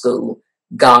law school,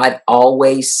 God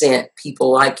always sent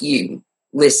people like you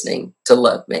listening to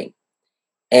love me.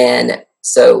 And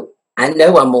so I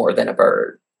know I'm more than a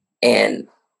bird. And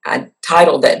I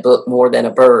titled that book More Than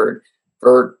a Bird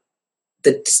for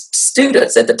the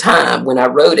students at the time when I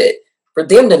wrote it, for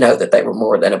them to know that they were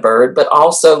more than a bird, but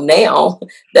also now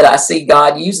that I see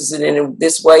God uses it in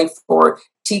this way for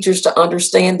teachers to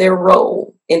understand their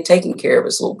role in taking care of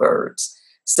his little birds.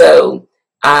 So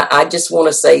I just want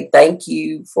to say thank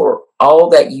you for all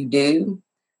that you do.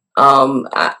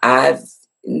 I've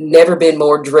never been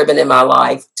more driven in my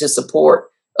life to support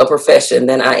a profession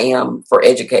than I am for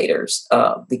educators,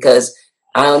 because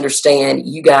I understand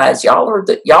you guys, y'all are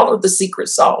the secret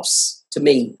sauce to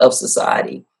me of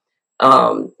society,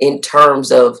 in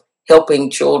terms of helping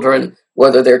children,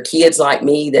 whether they're kids like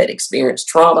me that experience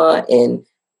trauma and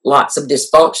lots of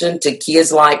dysfunction, to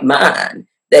kids like mine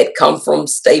that come from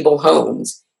stable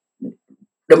homes.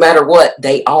 No matter what,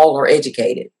 they all are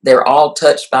educated. They're all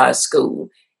touched by a school,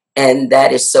 and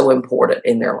that is so important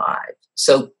in their lives.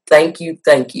 So thank you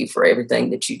for everything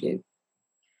that you do.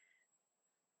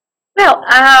 Well,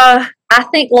 I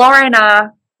think Laura and I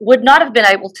would not have been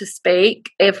able to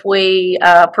speak if we,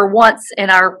 for once in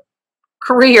our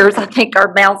careers, I think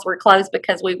our mouths were closed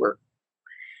because we were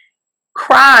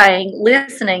crying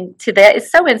listening to that.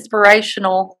 It's so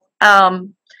inspirational.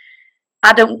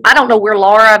 I don't know where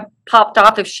Laura popped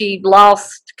off, if she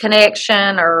lost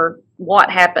connection or what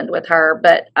happened with her,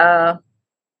 but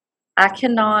I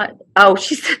cannot. Oh,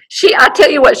 I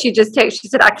tell you what, she just texted. She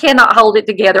said, "I cannot hold it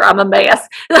together. I'm a mess."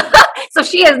 So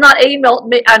she has not emailed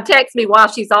me and texted me while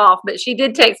she's off, but she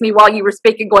did text me while you were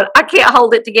speaking, going, "I can't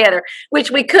hold it together,"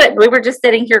 which we couldn't. We were just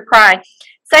sitting here crying.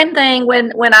 Same thing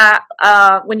when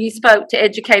you spoke to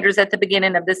educators at the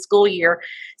beginning of this school year.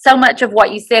 So much of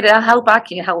what you said, I hope I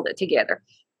can hold it together.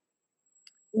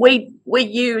 We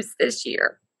use this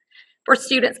year for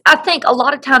students. I think a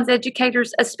lot of times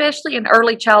educators, especially in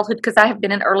early childhood, because I have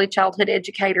been an early childhood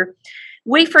educator,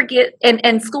 we forget,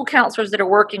 and school counselors that are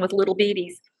working with little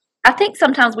bitties, I think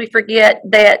sometimes we forget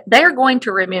that they're going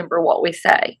to remember what we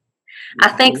say. I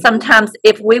think sometimes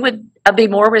if we would be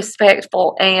more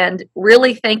respectful and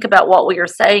really think about what we are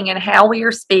saying and how we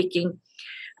are speaking,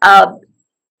 I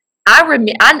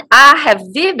have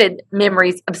vivid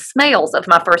memories of smells of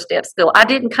my first day of school. I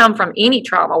didn't come from any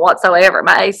trauma whatsoever.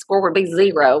 My ACE score would be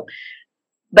 0,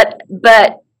 but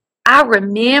I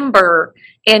remember,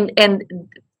 and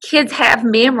kids have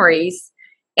memories,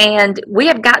 and we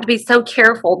have got to be so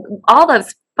careful. All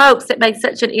those folks that made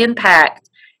such an impact.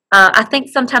 I think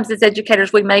sometimes as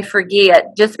educators we may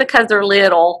forget, just because they're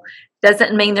little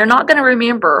doesn't mean they're not going to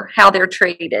remember how they're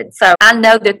treated. So I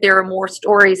know that there are more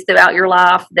stories throughout your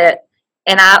life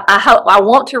and I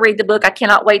want to read the book. I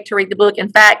cannot wait to read the book. In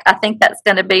fact, I think that's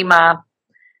going to be my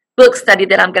book study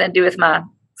that I'm going to do with my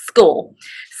school.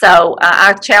 So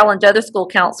I challenge other school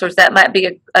counselors. That might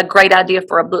be a great idea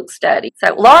for a book study.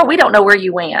 So Laura, we don't know where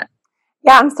you went.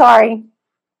 Yeah, I'm sorry.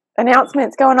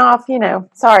 Announcements going off,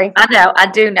 sorry. I know, I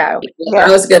do know. Yeah.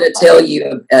 I was going to tell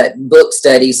you a book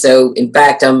study. So in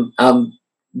fact, I'm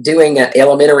doing an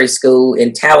elementary school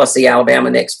in Tallahassee, Alabama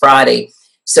next Friday.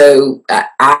 So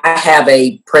I have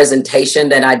a presentation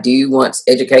that I do once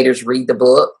educators read the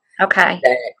book. Okay.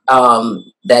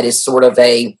 That is sort of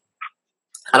I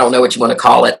don't know what you want to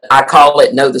call it. I call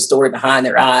it Know the Story Behind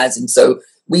Their Eyes. And so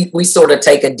we sort of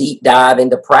take a deep dive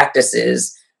into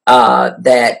practices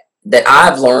that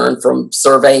I've learned from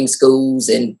surveying schools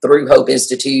and through Hope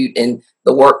Institute and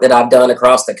the work that I've done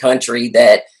across the country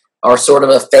that are sort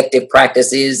of effective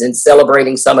practices, and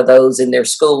celebrating some of those in their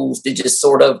schools to just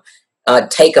sort of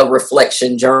take a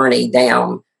reflection journey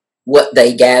down what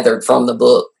they gathered from the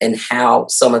book and how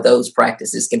some of those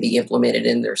practices can be implemented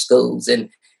in their schools. And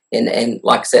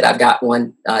like I said, I've got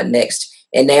one next.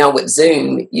 And now with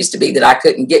Zoom, it used to be that I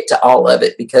couldn't get to all of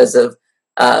it because of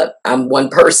I'm one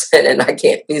person and I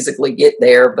can't physically get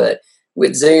there, but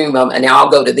with Zoom, and now I'll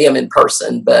go to them in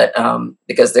person, but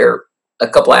because they're a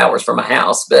couple hours from my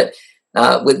house, but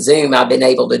with Zoom, I've been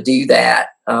able to do that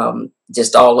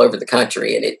just all over the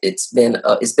country, and it's been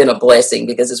a blessing,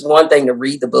 because it's one thing to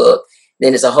read the book,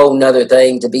 then it's a whole nother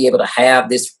thing to be able to have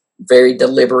this very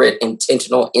deliberate,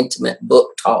 intentional, intimate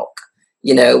book talk,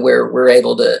 where we're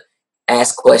able to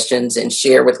ask questions and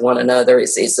share with one another.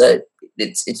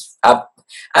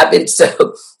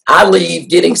 I leave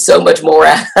getting so much more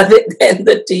out of it than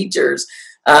the teachers,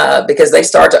 because they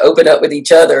start to open up with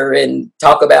each other and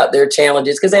talk about their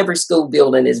challenges, because every school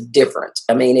building is different.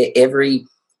 I mean,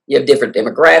 you have different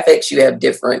demographics, you have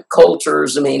different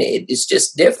cultures. I mean, it's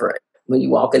just different when you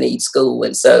walk into each school.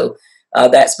 And so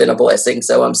that's been a blessing.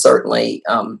 So I'm certainly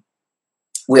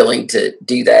willing to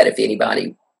do that if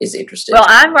anybody is interested. Well,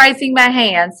 I'm raising my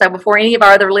hand. So before any of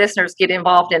our other listeners get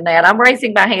involved in that, I'm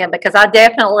raising my hand because I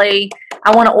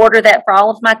want to order that for all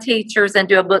of my teachers and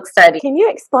do a book study. Can you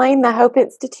explain the Hope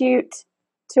Institute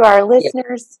to our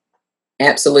listeners? Yeah,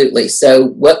 absolutely. So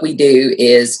what we do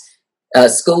is a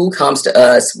school comes to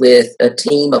us with a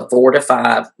team of 4 to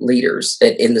 5 leaders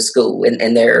in the school,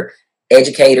 and they're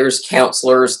educators,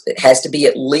 counselors. It has to be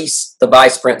at least the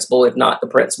vice principal, if not the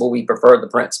principal. We prefer the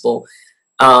principal.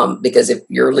 Because if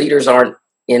your leaders aren't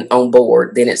on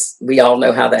board, then we all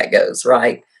know how that goes,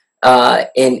 right?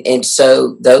 And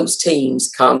so those teams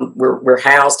come, we're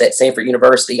housed at Samford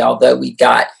University, although we've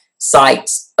got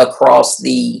sites across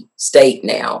the state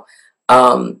now.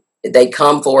 They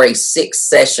come for a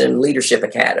 6-session leadership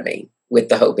academy with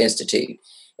the Hope Institute.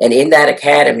 And in that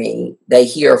academy, they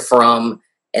hear from,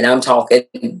 and I'm talking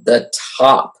the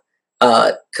top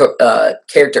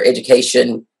character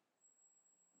education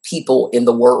people in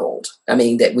the world. I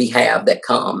mean, that we have that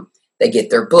come. They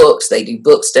get their books, they do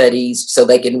book studies, so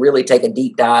they can really take a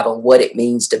deep dive on what it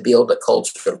means to build a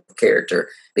culture of character.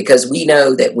 Because we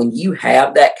know that when you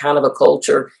have that kind of a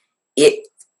culture,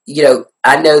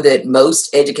 I know that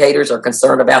most educators are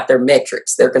concerned about their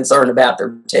metrics. They're concerned about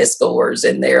their test scores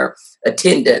and their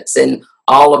attendance and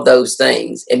all of those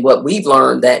things. And what we've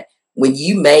learned that when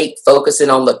you make focusing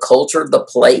on the culture of the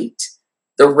plate,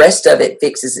 the rest of it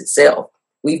fixes itself.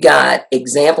 We've got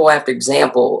example after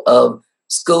example of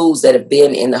schools that have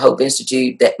been in the Hope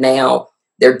Institute that now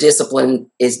their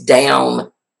discipline is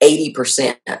down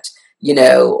 80%,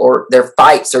 or their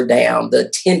fights are down, the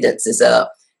attendance is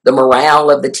up, the morale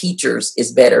of the teachers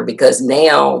is better because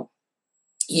now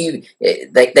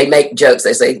they make jokes.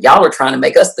 They say, y'all are trying to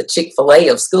make us the Chick-fil-A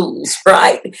of schools,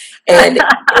 right? And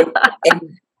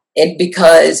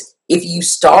because if you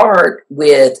start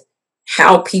with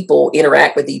how people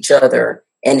interact with each other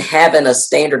and having a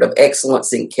standard of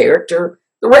excellence in character,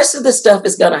 the rest of the stuff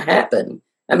is going to happen.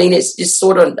 I mean, it's just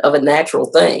sort of a natural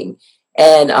thing.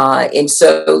 And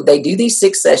so they do these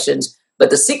 6 sessions, but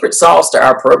the secret sauce to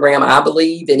our program, I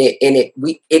believe, and it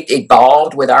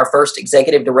evolved with our first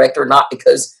executive director, not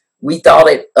because we thought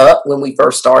it up when we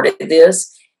first started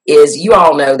this, is you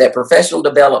all know that professional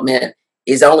development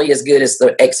is only as good as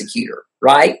the executor,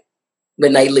 right?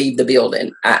 When they leave the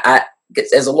building. I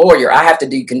as a lawyer, I have to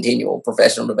do continual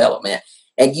professional development.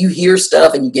 And you hear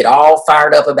stuff and you get all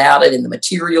fired up about it, and the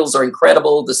materials are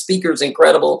incredible, the speaker's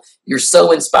incredible, you're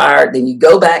so inspired. Then you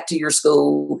go back to your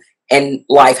school and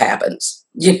life happens,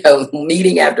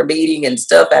 meeting after meeting and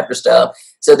stuff after stuff.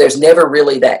 So there's never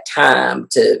really that time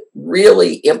to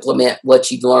really implement what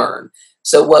you've learned.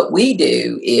 So what we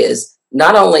do is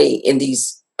not only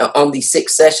on these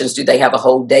 6 sessions do they have a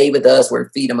whole day with us where we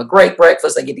feed them a great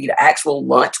breakfast, they get to eat an actual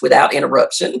lunch without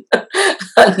interruption,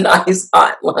 a nice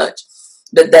hot lunch.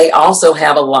 But they also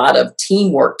have a lot of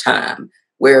teamwork time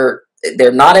where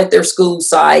they're not at their school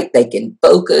site. They can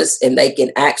focus and they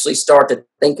can actually start to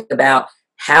think about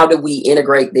how do we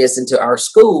integrate this into our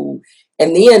school.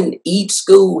 And then each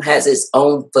school has its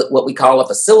own, what we call a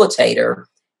facilitator,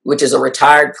 which is a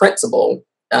retired principal.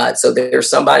 So there's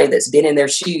somebody that's been in their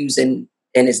shoes and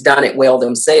has done it well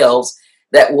themselves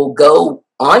that will go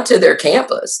onto their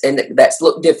campus. And that's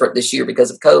looked different this year because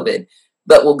of COVID.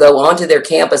 But will go onto their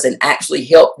campus and actually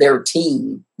help their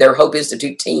team, their Hope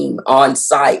Institute team on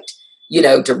site,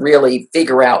 to really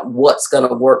figure out what's going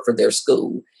to work for their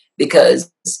school.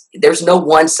 Because there's no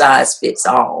one size fits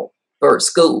all for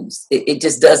schools. It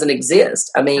just doesn't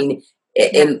exist. I mean,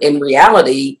 in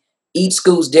reality, each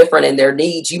school's different in their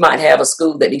needs. You might have a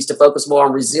school that needs to focus more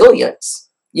on resilience,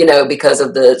 because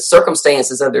of the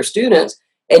circumstances of their students.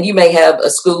 And you may have a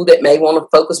school that may want to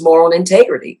focus more on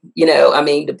integrity,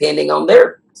 depending on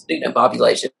their student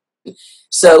population.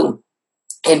 So,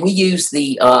 and we use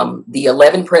the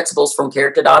 11 principles from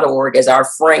character.org as our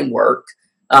framework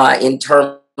in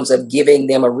terms of giving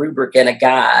them a rubric and a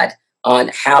guide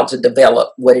on how to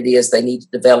develop what it is they need to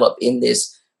develop in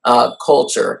this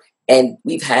culture. And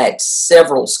we've had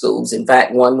several schools. In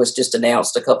fact, one was just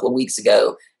announced a couple of weeks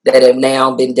ago that have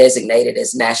now been designated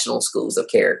as National Schools of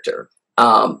Character.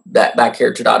 By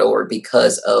character.org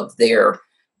because of their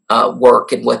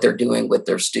work and what they're doing with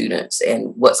their students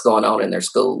and what's going on in their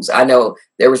schools. I know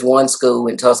there was one school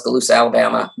in Tuscaloosa,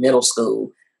 Alabama, middle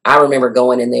school. I remember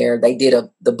going in there. They did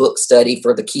the book study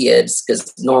for the kids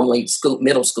because normally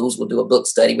middle schools will do a book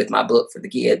study with my book for the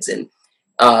kids. And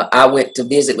I went to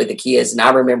visit with the kids, and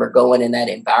I remember going in that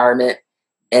environment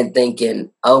and thinking,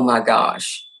 oh my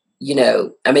gosh,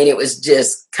 it was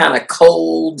just kind of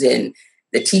cold, and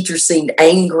the teachers seemed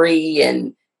angry,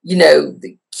 and,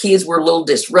 the kids were a little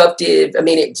disruptive. I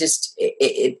mean,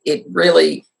 it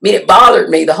really, it bothered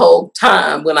me the whole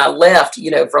time when I left,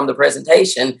 from the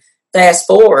presentation. Fast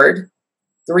forward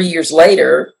 3 years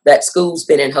later, that school's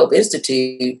been in Hope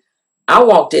Institute. I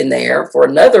walked in there for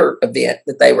another event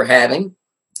that they were having.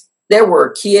 There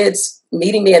were kids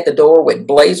meeting me at the door with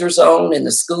blazers on and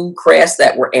the school crest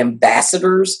that were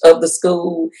ambassadors of the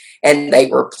school. And they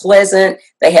were pleasant.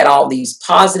 They had all these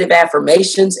positive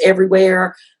affirmations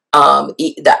everywhere.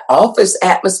 The office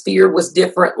atmosphere was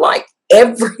different. Like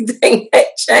everything had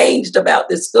changed about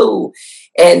this school.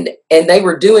 And they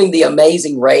were doing the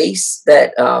Amazing Race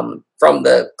that from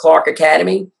the Clark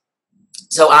Academy.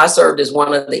 So I served as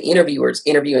one of the interviewers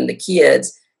interviewing the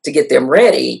kids to get them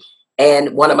ready.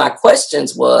 And one of my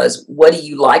questions was, what do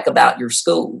you like about your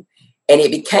school? And it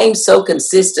became so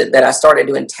consistent that I started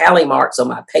doing tally marks on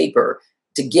my paper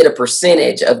to get a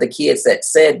percentage of the kids that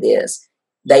said this.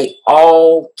 They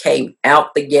all came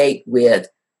out the gate with,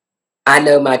 I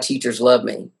know my teachers love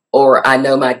me, or I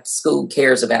know my school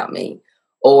cares about me,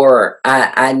 or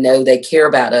I know they care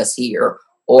about us here,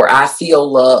 or I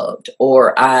feel loved,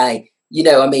 or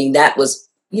that was,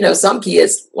 some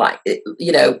kids like,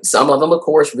 some of them, of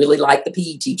course, really liked the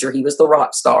PE teacher. He was the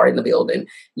rock star in the building,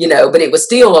 but it was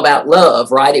still about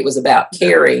love, right? It was about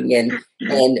caring and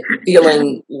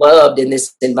feeling loved in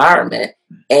this environment.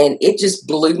 And it just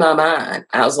blew my mind.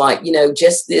 I was like,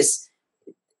 just this,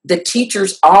 the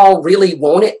teachers all really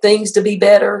wanted things to be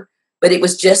better, but it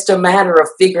was just a matter of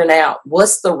figuring out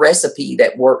what's the recipe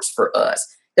that works for us,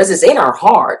 because it's in our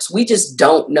hearts. We just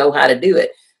don't know how to do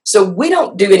it. So we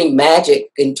don't do any magic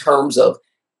in terms of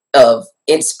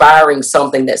inspiring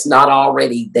something that's not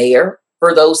already there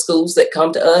for those schools that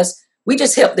come to us. We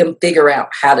just help them figure out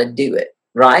how to do it,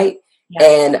 right?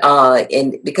 Yeah.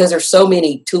 And because there's so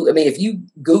many tools. I mean, if you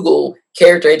Google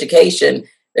character education,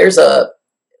 there's a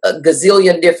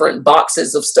gazillion different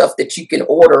boxes of stuff that you can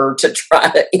order to try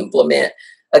to implement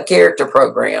a character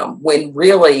program, when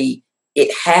really it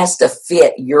has to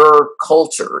fit your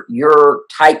culture, your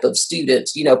type of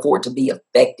students, for it to be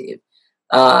effective.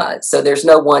 So there's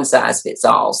no one size fits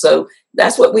all. So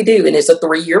that's what we do. And it's a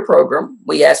 3-year program.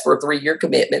 We ask for a 3-year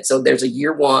commitment. So there's a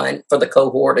year 1 for the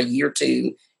cohort, a year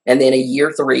 2, and then a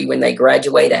year 3 when they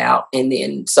graduate out. And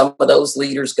then some of those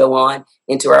leaders go on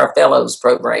into our fellows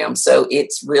program. So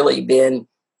it's really been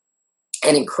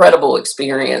an incredible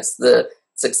experience. The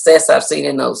success I've seen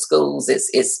in those schools,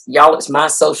 it's my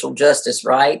social justice,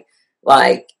 right?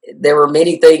 Like, there were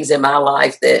many things in my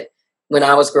life that when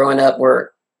I was growing up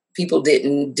where people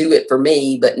didn't do it for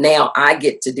me, but now I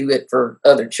get to do it for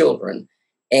other children.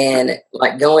 And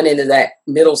like going into that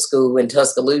middle school in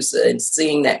Tuscaloosa and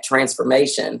seeing that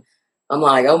transformation, I'm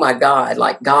like, oh my God,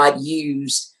 like God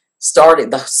starting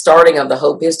of the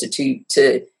Hope Institute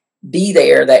to be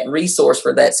there, that resource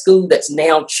for that school that's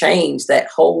now changed that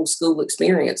whole school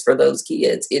experience for those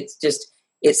kids.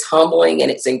 It's humbling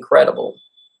and it's incredible.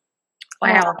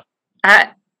 Wow.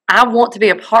 I want to be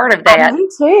a part of that. Me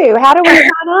too. How do we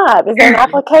sign up? Is there an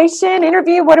application,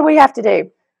 interview? What do we have to do?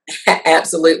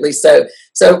 Absolutely. So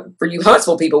for you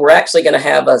Huntsville people, we're actually going to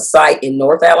have a site in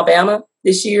North Alabama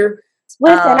this year.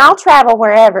 Listen, I'll travel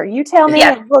wherever. You tell me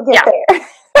and we'll get there.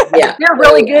 Yeah. You're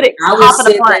really good at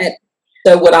hopping a plane.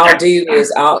 So what I'll do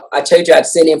is I told you I'd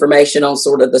send information on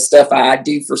sort of the stuff I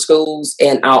do for schools,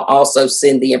 and I'll also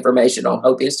send the information on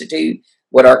Hope Institute,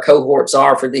 what our cohorts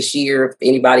are for this year, if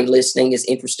anybody listening is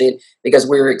interested, because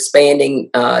we're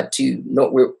expanding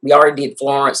we already did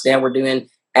Florence, now we're doing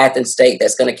Athens State.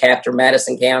 That's going to capture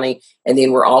Madison County, and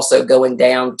then we're also going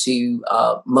down to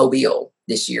Mobile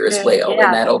this year as well,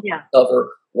 and that'll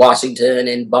cover Washington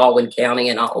and Baldwin County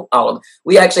and all of them.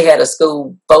 We actually had a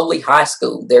school, Foley High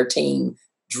School, their team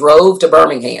drove to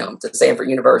Birmingham to Samford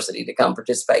University to come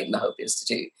participate in the Hope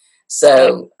Institute.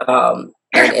 So, and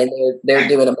they're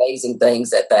doing amazing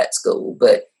things at that school,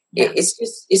 but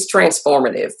it's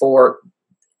transformative for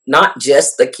not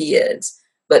just the kids,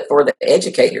 but for the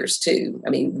educators too. I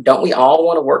mean, don't we all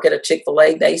want to work at a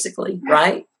Chick-fil-A basically,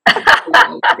 right?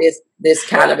 this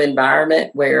kind of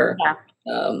environment where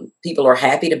people are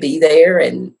happy to be there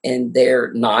and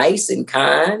they're nice and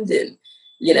kind and,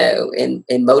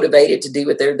 and motivated to do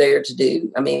what they're there to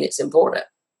do. I mean, it's important.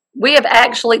 We have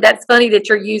actually, that's funny that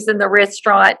you're using the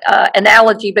restaurant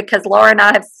analogy, because Laura and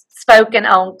I have spoken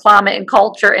on climate and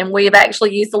culture, and we have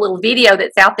actually used a little video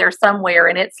that's out there somewhere.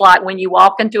 And it's like when you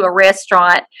walk into a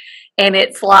restaurant and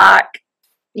it's like,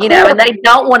 and they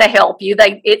don't want to help you.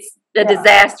 It's a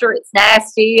disaster. It's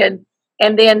nasty. And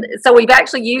then, so we've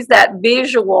actually used that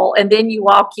visual, and then you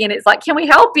walk in, it's like, can we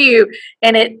help you?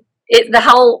 And the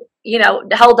whole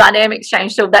dynamics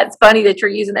change. So that's funny that you're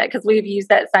using that, because we've used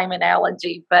that same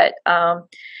analogy. But,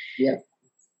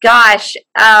 gosh,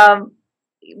 I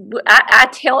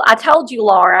told you,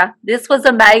 Laura, this was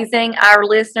amazing. Our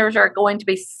listeners are going to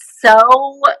be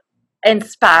so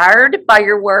inspired by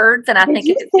your words, and I think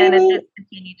it's going to just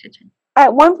continue to change.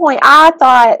 At one point, I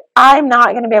thought I'm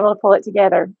not going to be able to pull it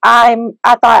together. I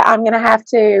thought I'm going to have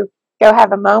to go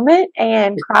have a moment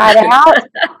and cry it out.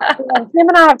 And Tim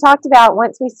and I have talked about,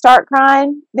 once we start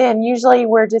crying, then usually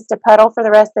we're just a puddle for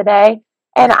the rest of the day.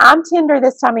 And I'm tender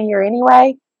this time of year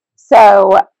anyway.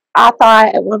 So I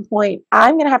thought at one point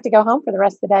I'm going to have to go home for the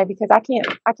rest of the day because I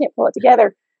can't pull it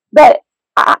together. But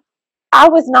I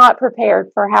was not prepared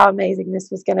for how amazing this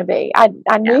was going to be. I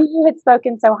knew you had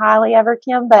spoken so highly of her,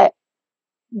 Kim, but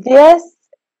this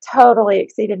totally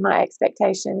exceeded my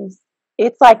expectations.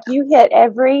 It's like you hit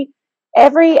every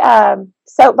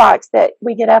soapbox that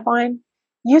we get up on.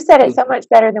 You said it so much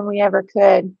better than we ever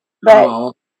could.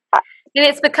 But and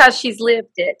it's because she's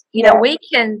lived it. You know, we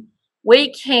can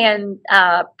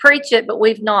preach it, but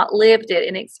we've not lived it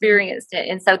and experienced it.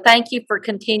 And so thank you for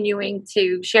continuing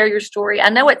to share your story. I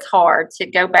know it's hard to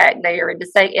go back there and to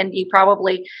say, and you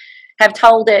probably have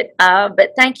told it, but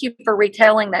thank you for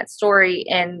retelling that story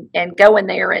and going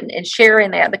there and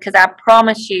sharing that, because I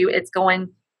promise you it's going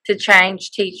to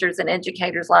change teachers and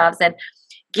educators' lives. And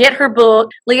get her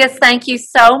book. Liz, thank you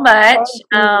so much.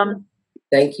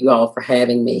 Thank you all for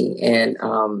having me. And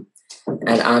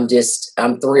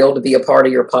I'm thrilled to be a part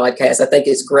of your podcast. I think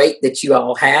it's great that you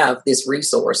all have this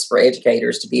resource for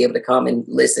educators to be able to come and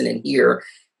listen and hear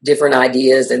different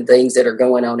ideas and things that are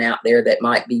going on out there that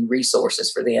might be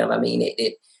resources for them. I mean,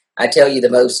 I tell you, the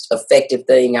most effective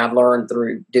thing I've learned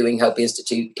through doing Hope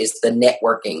Institute is the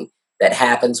networking that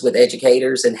happens with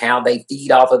educators and how they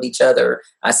feed off of each other.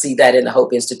 I see that in the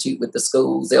Hope Institute with the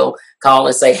schools. They'll call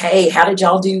and say, "Hey, how did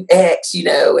y'all do X?"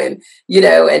 And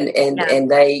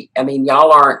they, I mean,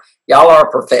 y'all are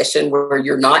a profession where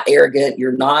you're not arrogant.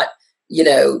 You're not,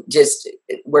 just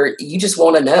where you just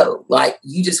want to know, like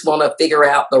you just want to figure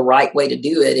out the right way to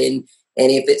do it. And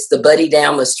if it's the buddy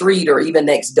down the street or even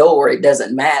next door, it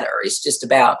doesn't matter. It's just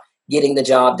about getting the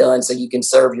job done so you can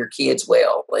serve your kids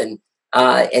well. And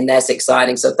that's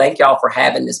exciting. So thank y'all for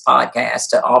having this podcast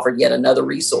to offer yet another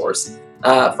resource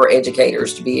for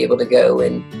educators to be able to go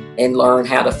and learn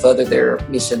how to further their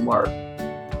mission work.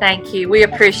 Thank you. We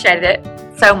appreciate it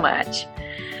so much.